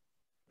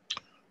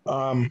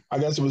 I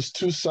guess it was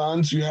 2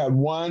 sons. You had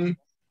one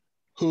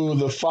who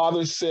the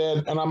father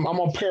said, and I'm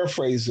going to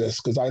paraphrase this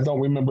because I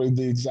don't remember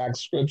the exact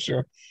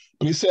scripture,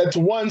 but he said to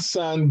one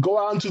son, go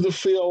out into the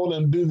field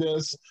and do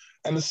this.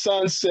 And the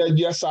son said,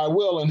 yes, I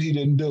will, and he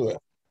didn't do it.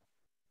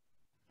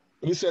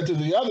 But he said to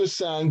the other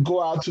son,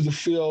 go out to the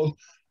field,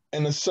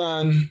 and the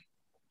son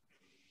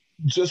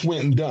just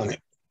went and done it.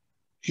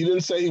 He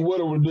didn't say he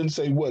would or didn't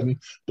say he wouldn't,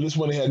 but it's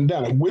when he hadn't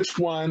done it. Which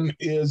one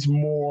is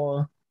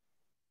more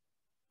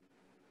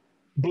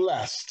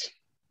blessed?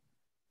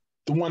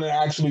 The one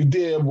that actually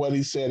did what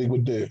he said he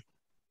would do.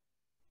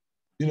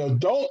 You know,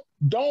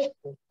 don't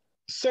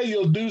say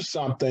you'll do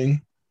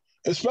something,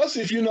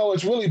 especially if you know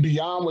it's really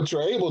beyond what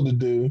you're able to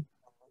do,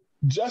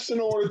 just in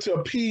order to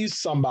appease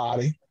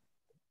somebody,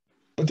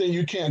 but then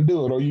you can't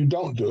do it or you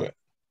don't do it.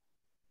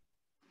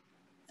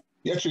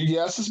 Let your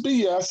yeses be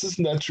yeses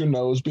and let your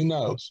noes be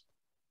noes.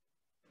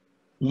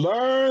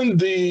 Learn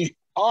the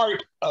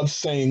art of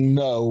saying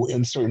no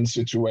in certain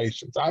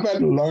situations. I've had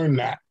to learn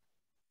that.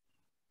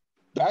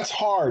 That's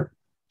hard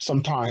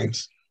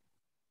sometimes.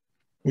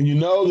 When you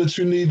know that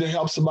you need to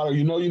help somebody, or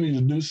you know you need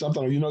to do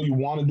something, or you know you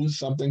want to do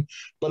something,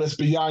 but it's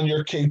beyond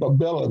your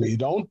capability.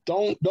 Don't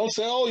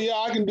say, oh yeah,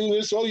 I can do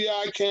this. Oh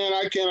yeah, I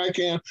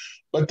can.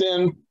 But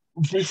then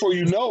before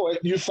you know it,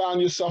 you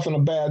found yourself in a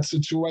bad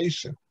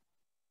situation.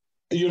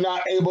 You're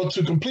not able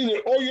to complete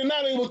it, or you're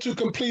not able to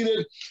complete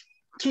it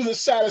to the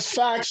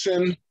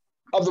satisfaction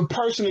of the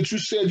person that you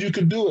said you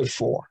could do it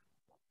for.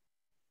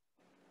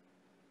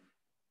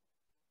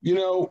 You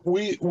know,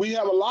 we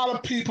have a lot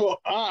of people.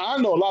 I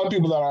know a lot of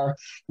people that are,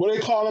 what do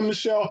they call them,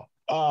 Michelle?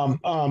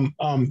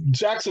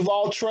 Jacks of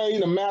all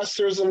trade and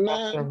masters of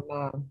none.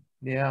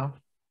 Yeah.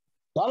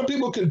 A lot of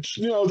people can,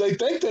 you know, they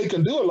think they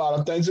can do a lot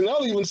of things, and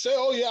they'll even say,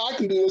 oh yeah, I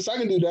can do this, I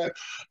can do that.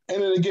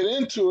 And then they get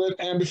into it,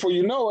 and before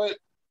you know it,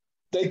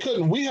 they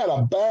couldn't. We had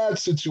a bad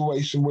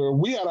situation where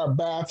we had our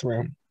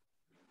bathroom.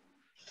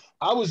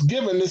 I was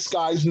given this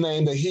guy's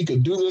name that he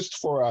could do this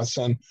for us.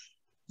 And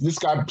this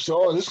guy,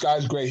 so this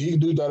guy's great. He can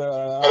do that.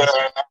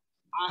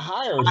 I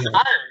hired him.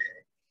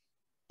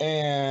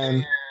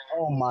 And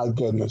oh my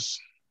goodness,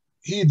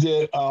 he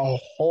did a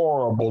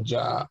horrible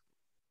job.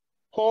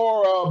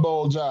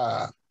 Horrible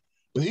job.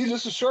 But he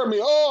just assured me,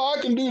 oh,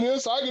 I can do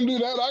this, I can do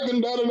that, I can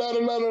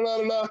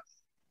da-da-da-da-da-da-da.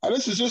 And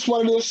this is just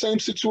one of those same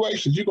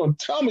situations. You're going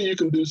to tell me you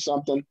can do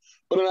something,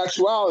 but in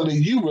actuality,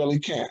 you really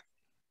can't.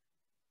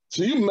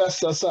 So you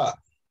messed us up.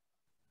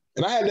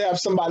 And I had to have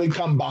somebody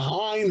come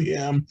behind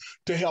him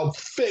to help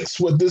fix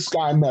what this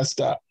guy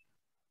messed up.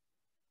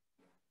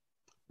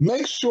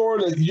 Make sure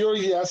that your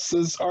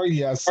yeses are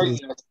yeses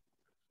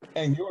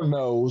and your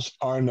noes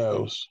are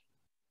noes.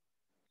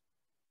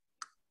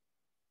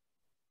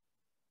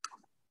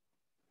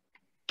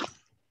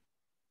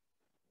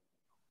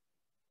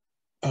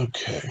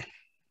 Okay.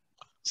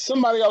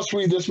 Somebody else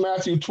read this,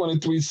 Matthew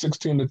 23,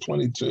 16 to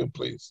 22,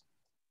 please.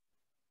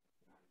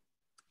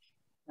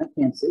 I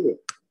can't see it.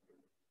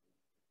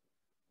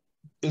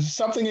 Is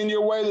something in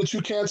your way that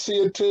you can't see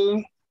it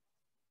too?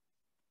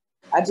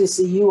 I just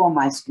see you on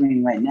my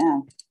screen right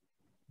now.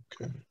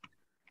 Okay.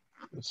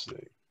 Let's see.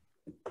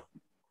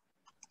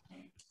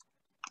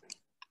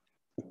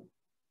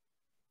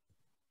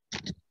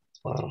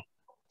 Wow.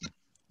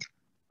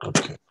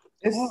 Okay.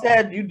 It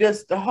said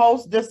the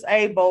host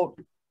disabled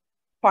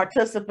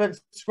participant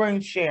screen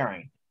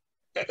sharing.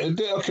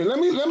 Okay, let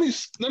me do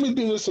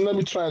this and let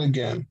me try it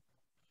again.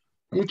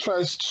 Let me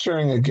try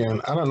sharing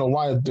again. I don't know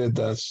why it did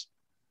this.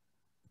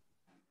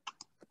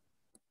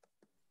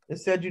 It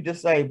said you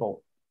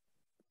disabled.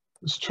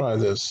 Let's try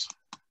this.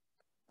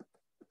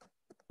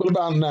 What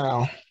about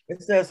now?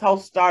 It says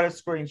host started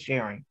screen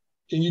sharing.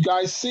 Can you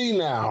guys see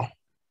now?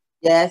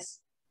 Yes.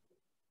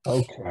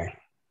 Okay.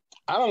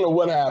 I don't know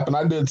what happened.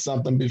 I did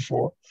something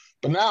before,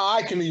 but now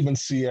I can even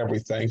see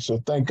everything.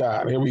 So thank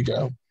God. Here we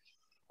go.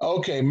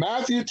 Okay,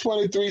 Matthew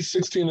 23,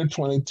 16 and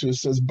 22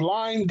 says,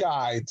 blind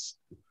guides,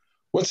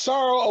 what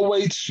sorrow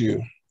awaits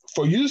you?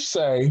 For you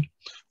say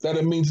that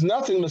it means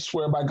nothing to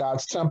swear by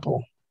God's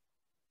temple,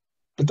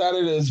 but that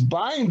it is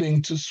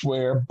binding to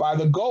swear by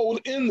the gold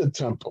in the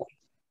temple.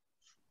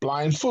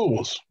 Blind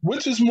fools,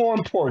 which is more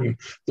important,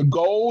 the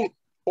gold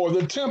or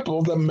the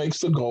temple that makes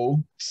the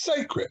gold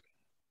sacred?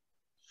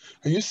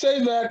 And you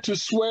say that to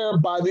swear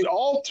by the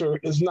altar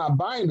is not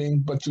binding,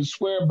 but to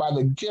swear by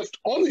the gift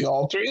on the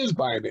altar is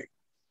binding.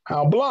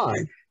 How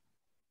blind?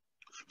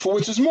 For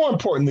which is more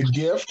important, the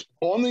gift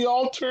on the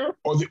altar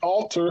or the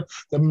altar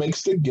that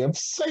makes the gift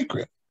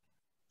sacred?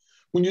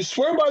 When you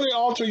swear by the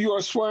altar, you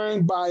are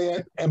swearing by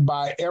it and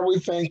by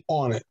everything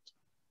on it.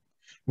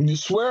 When you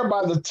swear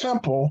by the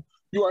temple,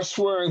 you are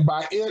swearing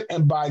by it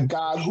and by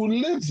God who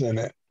lives in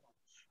it.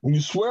 When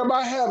you swear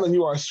by heaven,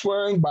 you are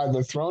swearing by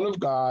the throne of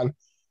God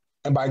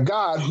and by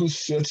God who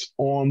sits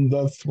on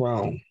the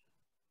throne.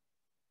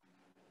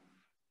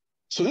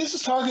 So this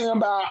is talking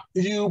about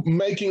you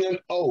making an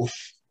oath,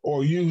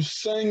 or you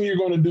saying you're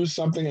going to do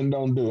something and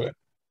don't do it,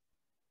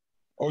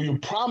 or you're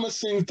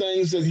promising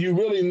things that you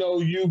really know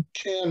you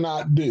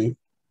cannot do.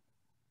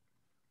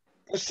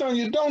 It's telling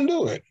you, don't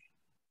do it.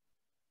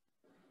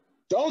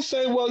 Don't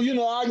say, well,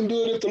 I can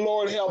do it if the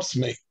Lord helps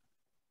me.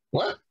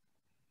 What?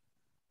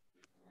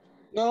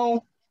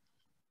 No.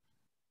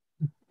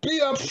 Be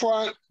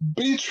upfront,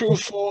 be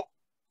truthful.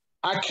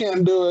 I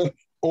can't do it.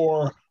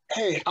 Or,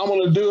 hey, I'm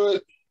going to do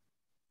it.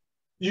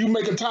 You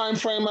make a time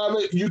frame of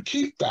it, you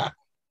keep that.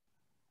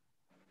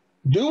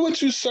 Do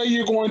what you say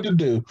you're going to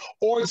do,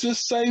 or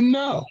just say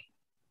no.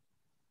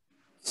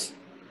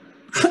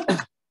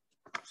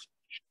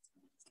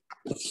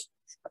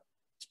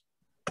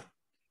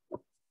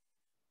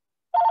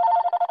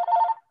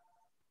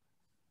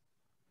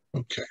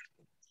 Okay.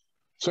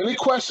 So any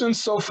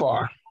questions so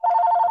far?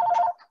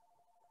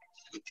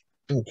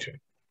 Okay.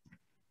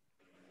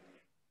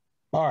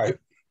 All right.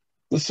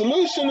 The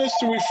solution is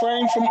to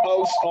refrain from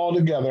oaths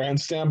altogether and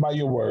stand by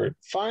your word.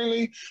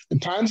 Finally, in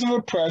times of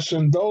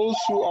oppression, those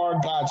who are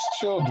God's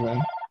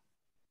children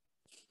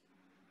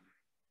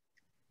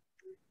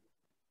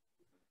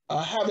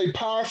have a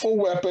powerful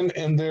weapon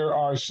in their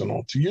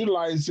arsenal. To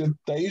utilize it,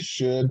 they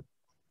should.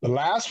 The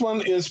last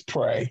one is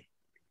pray.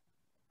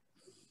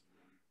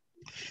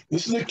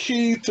 This is the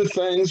key to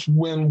things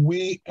when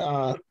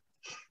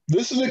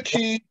this is the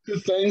key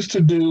to things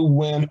to do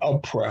when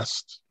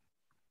oppressed.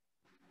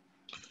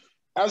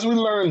 As we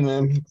learn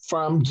then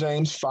from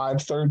James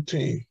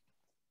 5:13,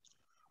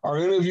 are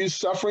any of you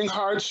suffering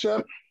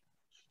hardship?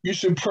 You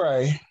should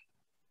pray.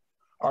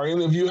 Are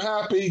any of you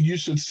happy? You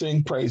should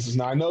sing praises.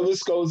 Now, I know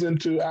this goes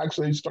into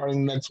actually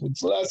starting next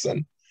week's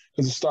lesson,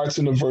 because it starts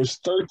in the verse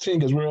 13,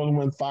 because we only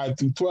went 5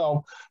 through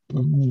 12.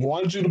 But we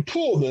wanted you to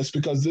pull this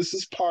because this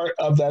is part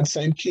of that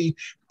same key,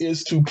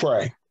 is to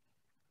pray.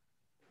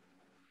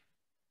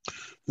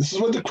 This is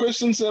what the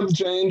Christians of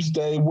James'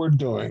 day were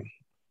doing.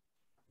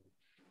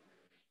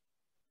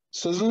 It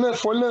says,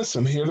 for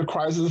listen, hear the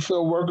cries of the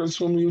field workers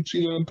whom you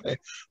cheated and pay.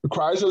 The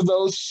cries of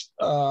those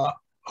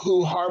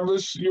who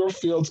harvest your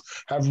fields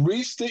have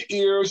reached the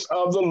ears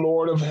of the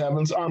Lord of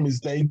heaven's armies.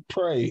 They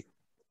pray.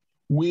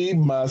 We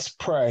must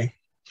pray.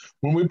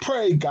 When we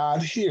pray,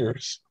 God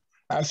hears,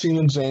 as seen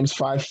in James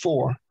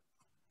 5:4.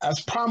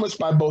 As promised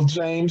by both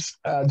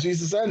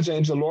Jesus and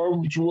James, the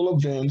Lord will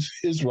avenge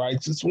his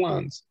righteous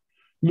ones.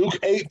 Luke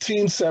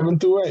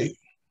 18:7-8.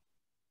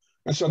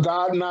 And shall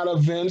God not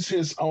avenge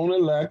his own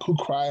elect who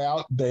cry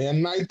out day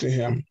and night to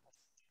him?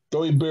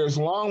 Though he bears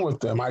long with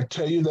them, I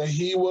tell you that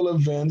he will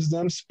avenge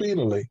them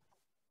speedily.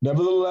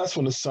 Nevertheless,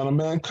 when the Son of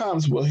Man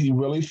comes, will he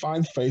really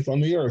find faith on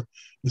the earth?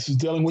 This is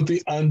dealing with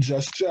the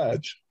unjust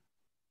judge.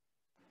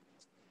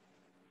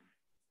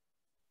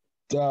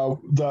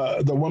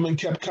 The woman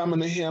kept coming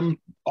to him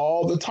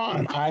all the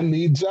time. I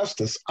need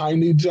justice. I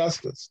need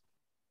justice.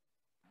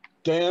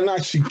 Day and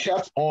night, she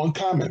kept on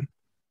coming.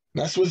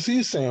 That's what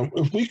he's saying.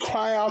 If we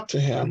cry out to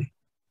him,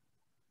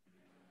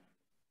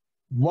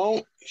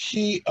 Won't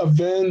he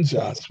avenge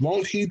us?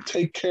 Won't he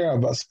take care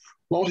of us?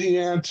 Won't he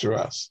answer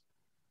us?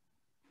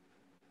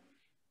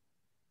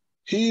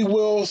 He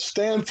will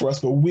stand for us,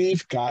 but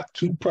we've got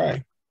to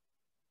pray.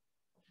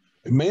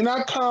 It may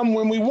not come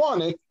when we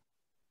want it,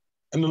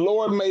 and the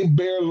Lord may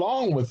bear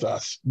long with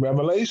us.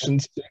 Revelation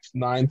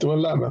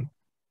 6:9-11.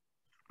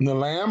 When the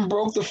Lamb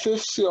broke the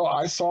fifth seal,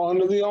 I saw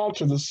under the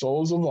altar the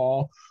souls of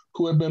all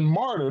who had been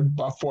martyred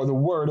for the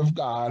word of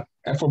God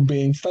and for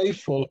being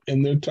faithful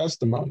in their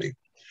testimony.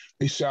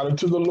 They shouted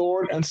to the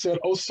Lord and said,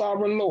 O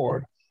sovereign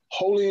Lord,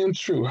 holy and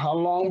true, how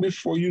long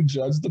before you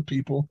judge the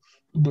people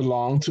who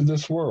belong to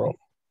this world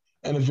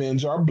and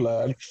avenge our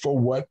blood for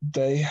what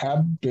they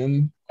have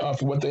done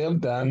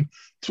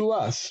to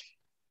us?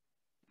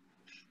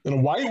 And a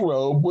white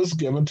robe was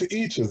given to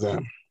each of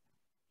them.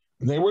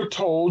 They were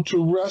told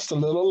to rest a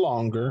little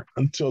longer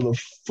until the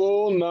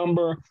full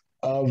number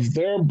of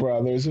their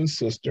brothers and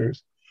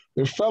sisters,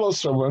 their fellow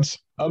servants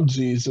of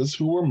Jesus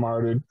who were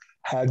martyred,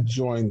 had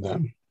joined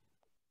them.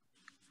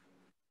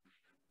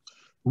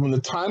 When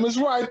the time is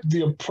right,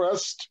 the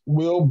oppressed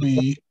will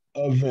be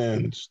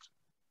avenged.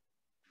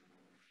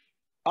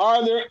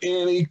 Are there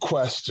any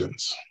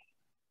questions?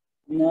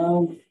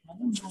 No.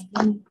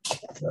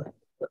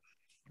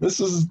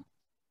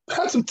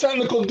 Had some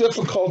technical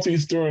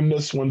difficulties during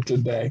this one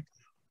today,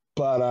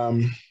 but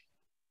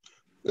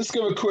let's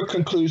give a quick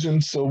conclusion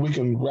so we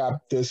can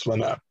wrap this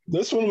one up.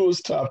 This one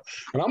was tough,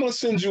 and I'm going to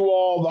send you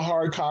all the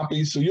hard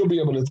copies so you'll be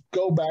able to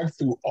go back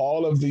through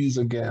all of these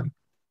again.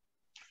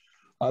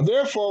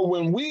 Therefore,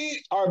 when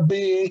we are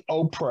being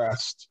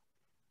oppressed,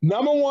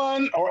 number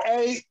one, or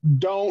A,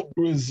 don't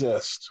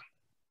resist.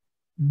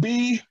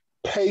 Be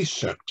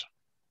patient.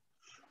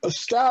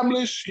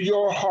 Establish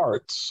your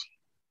hearts.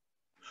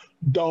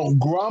 Don't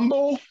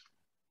grumble,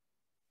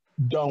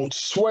 don't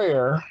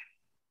swear,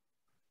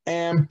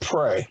 and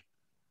pray.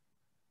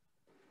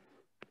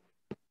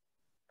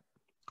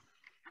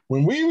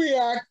 When we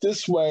react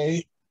this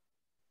way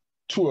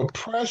to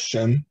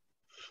oppression,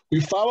 we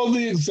follow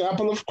the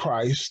example of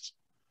Christ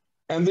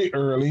and the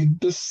early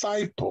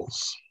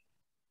disciples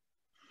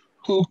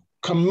who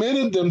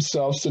committed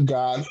themselves to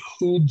God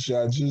who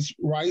judges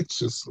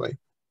righteously.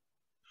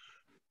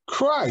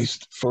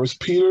 Christ, 1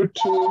 Peter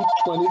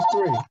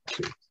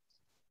 2:23.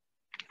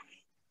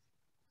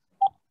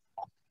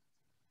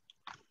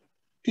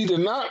 He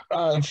did not,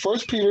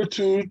 1 Peter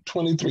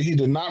 2:23, he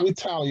did not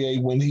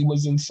retaliate when he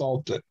was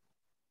insulted,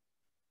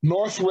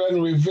 nor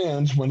threaten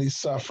revenge when he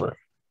suffered.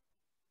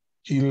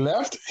 He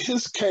left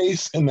his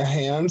case in the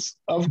hands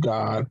of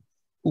God,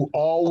 who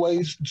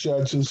always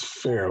judges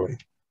fairly.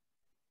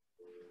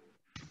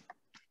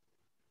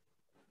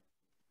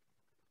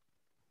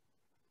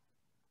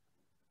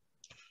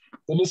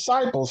 The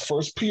disciples,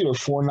 1 Peter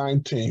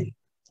 4:19.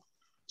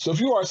 So if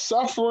you are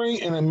suffering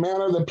in a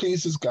manner that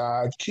pleases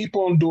God, keep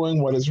on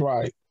doing what is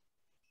right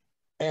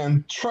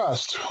and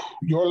trust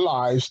your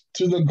lives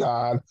to the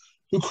God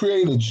who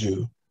created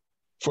you,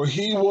 for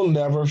he will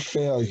never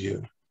fail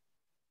you.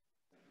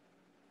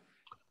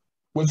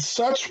 With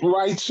such a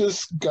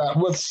righteous God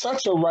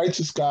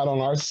on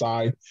our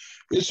side,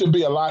 it should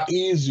be a lot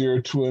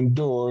easier to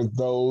endure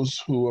those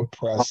who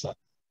oppress us.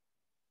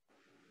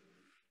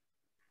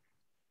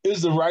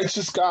 Is the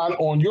righteous God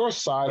on your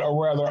side,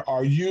 or rather,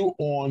 are you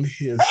on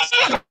his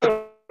side?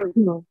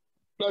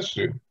 Bless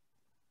you.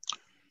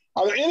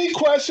 Are there any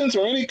questions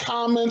or any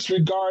comments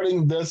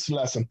regarding this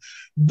lesson?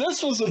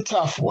 This was a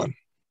tough one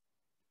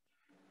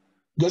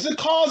because it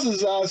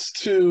causes us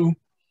to,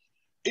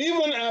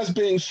 even as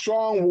being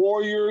strong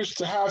warriors,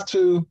 to have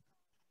to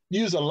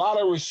use a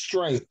lot of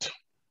restraint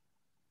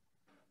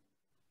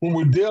when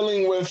we're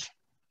dealing with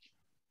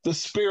the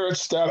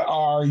spirits that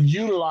are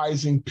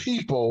utilizing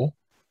people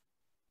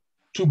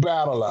to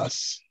battle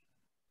us.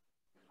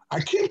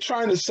 I keep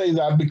trying to say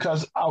that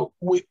because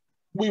we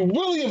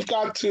really have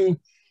got to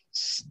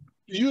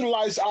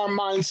utilize our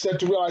mindset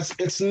to realize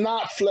it's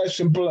not flesh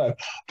and blood.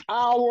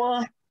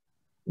 Our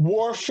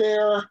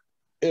warfare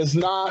is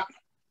not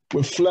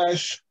with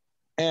flesh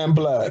and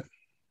blood.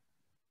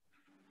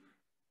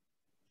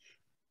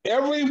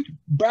 Every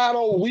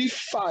battle we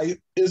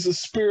fight is a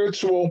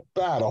spiritual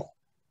battle.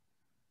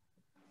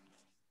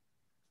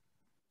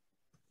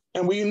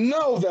 And we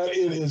know that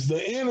it is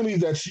the enemy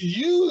that's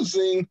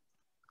using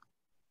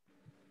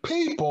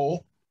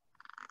people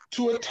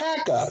to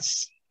attack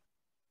us.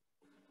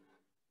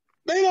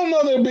 They don't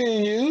know they're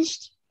being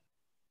used.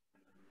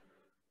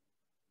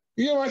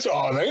 You might say,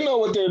 oh, they know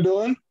what they're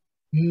doing.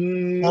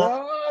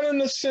 Not in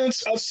the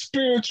sense of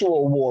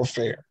spiritual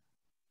warfare.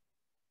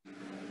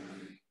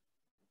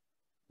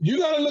 You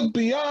got to look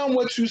beyond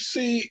what you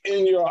see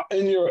in your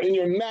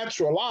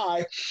natural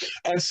eye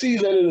and see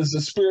that it is a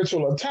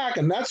spiritual attack.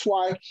 And that's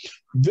why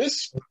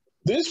this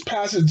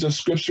passage of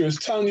scripture is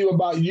telling you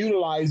about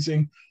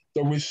utilizing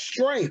the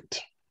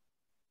restraint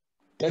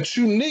that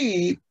you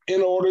need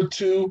in order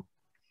to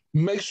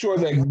make sure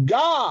that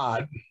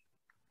God,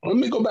 let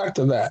me go back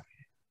to that.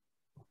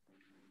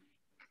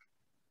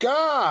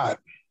 God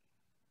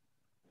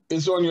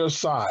is on your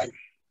side.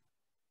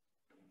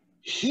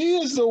 He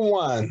is the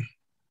one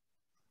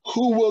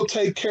who will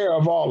take care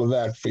of all of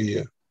that for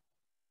you?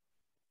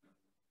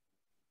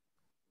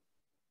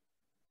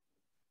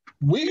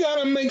 We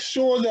got to make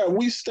sure that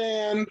we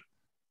stand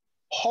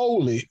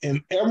holy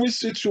in every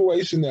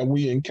situation that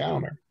we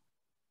encounter.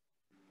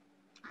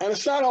 And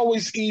it's not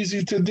always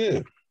easy to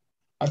do.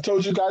 I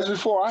told you guys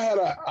before, I had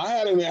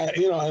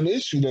an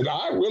issue that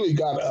I really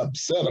got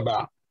upset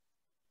about.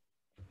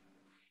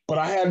 But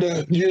I had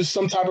to use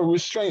some type of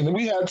restraint. And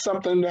we had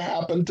something that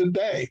happened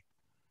today.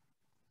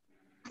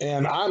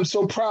 And I'm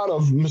so proud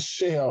of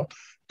Michelle,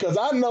 because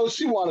I know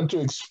she wanted to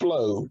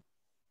explode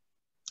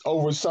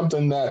over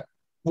something that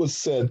was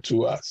said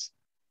to us.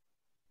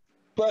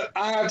 But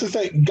I have to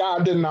think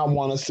God did not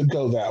want us to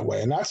go that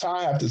way. And that's how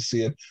I have to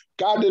see it.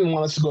 God didn't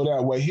want us to go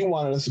that way. He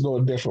wanted us to go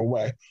a different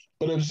way.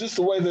 But it was just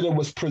the way that it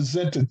was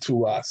presented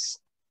to us.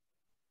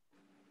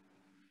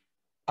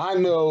 I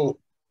know,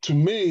 to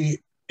me,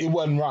 it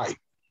wasn't right.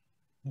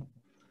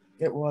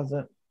 It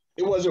wasn't.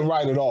 It wasn't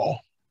right at all.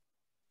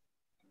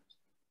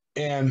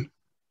 And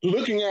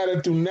looking at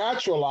it through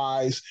natural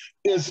eyes,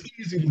 it's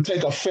easy to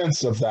take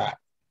offense of that.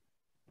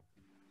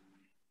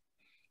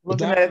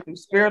 Looking at it through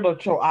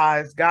spiritual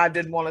eyes, God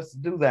didn't want us to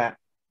do that.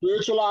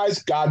 Spiritual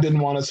eyes, God didn't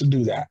want us to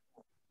do that.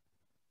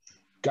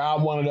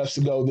 God wanted us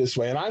to go this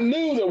way. And I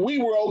knew that we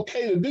were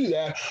okay to do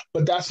that,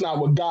 but that's not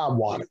what God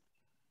wanted.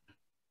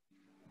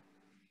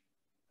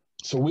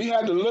 So we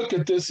had to look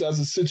at this as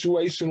a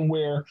situation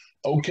where,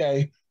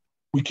 okay,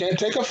 we can't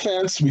take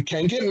offense. We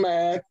can't get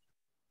mad.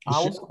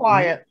 I was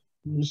quiet.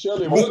 Michelle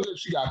didn't look at,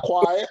 she got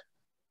quiet.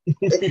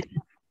 And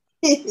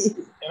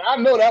I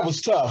know that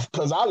was tough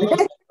because I looked at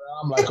her,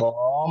 I'm like,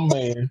 oh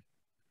man.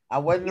 I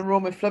went in the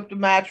room and flipped the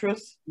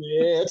mattress.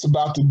 Yeah, it's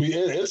about to be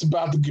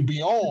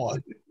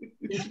on.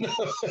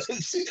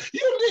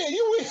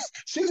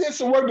 She did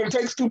some work that it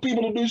takes two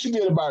people to do. She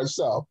did it by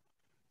herself.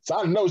 So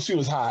I know she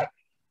was hot.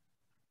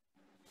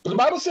 But the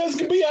Bible says you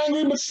can be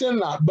angry, but sin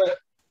not. But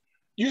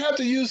you have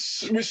to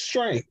use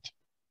restraint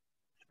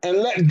and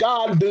let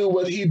God do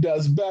what he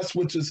does best,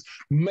 which is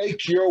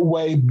make your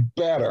way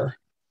better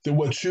than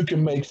what you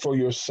can make for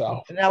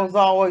yourself. And that was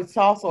always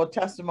also a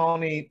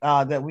testimony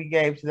that we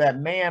gave to that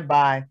man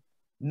by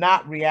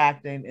not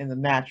reacting in the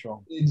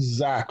natural.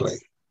 Exactly.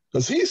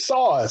 Because he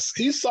saw us.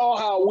 He saw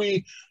how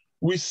we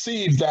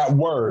received that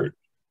word.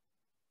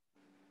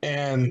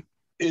 And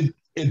it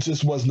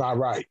just was not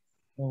right.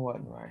 It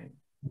wasn't right.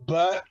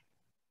 But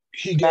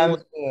he gave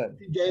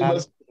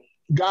us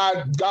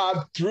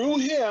God through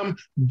him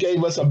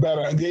gave us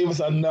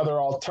another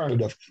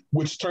alternative,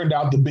 which turned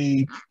out to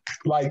be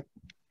like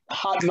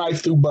hot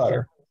knife through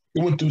butter.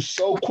 It went through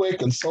so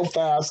quick and so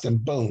fast,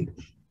 and boom.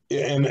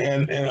 And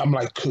I'm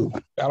like, cool,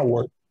 that'll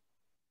work.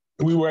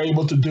 We were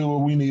able to do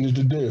what we needed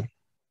to do.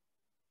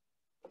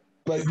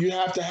 But you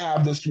have to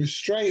have this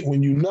restraint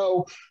when you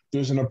know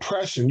there's an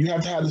oppression. You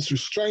have to have this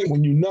restraint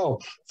when you know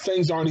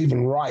things aren't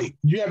even right.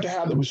 You have to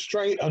have the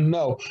restraint and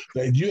know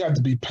that you have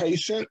to be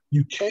patient.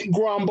 You can't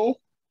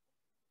grumble.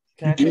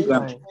 You can't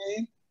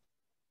complain.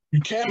 You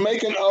can't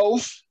make an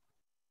oath.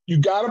 You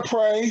got to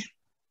pray.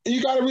 And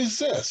you got to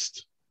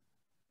resist.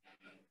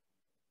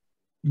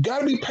 You got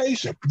to be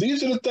patient.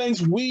 These are the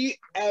things we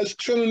as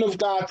children of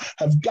God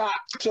have got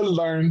to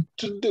learn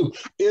to do.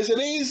 Is it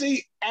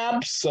easy?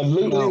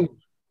 Absolutely No. not.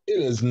 It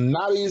is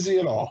not easy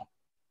at all.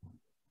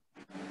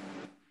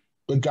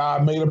 But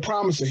God made a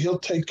promise that he'll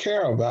take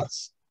care of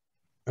us.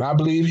 And I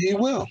believe he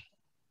will.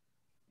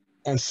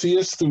 And see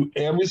us through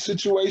every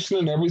situation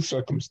and every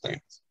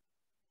circumstance.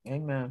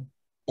 Amen.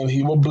 And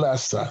he will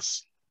bless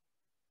us.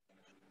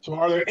 So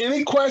are there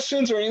any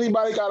questions or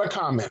anybody got a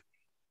comment?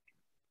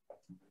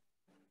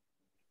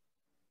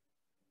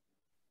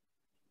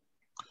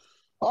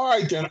 All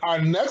right, then.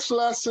 Our next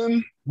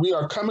lesson, we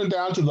are coming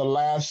down to the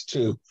last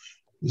two.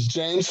 It's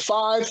James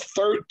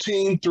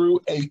 5:13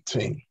 through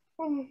 18.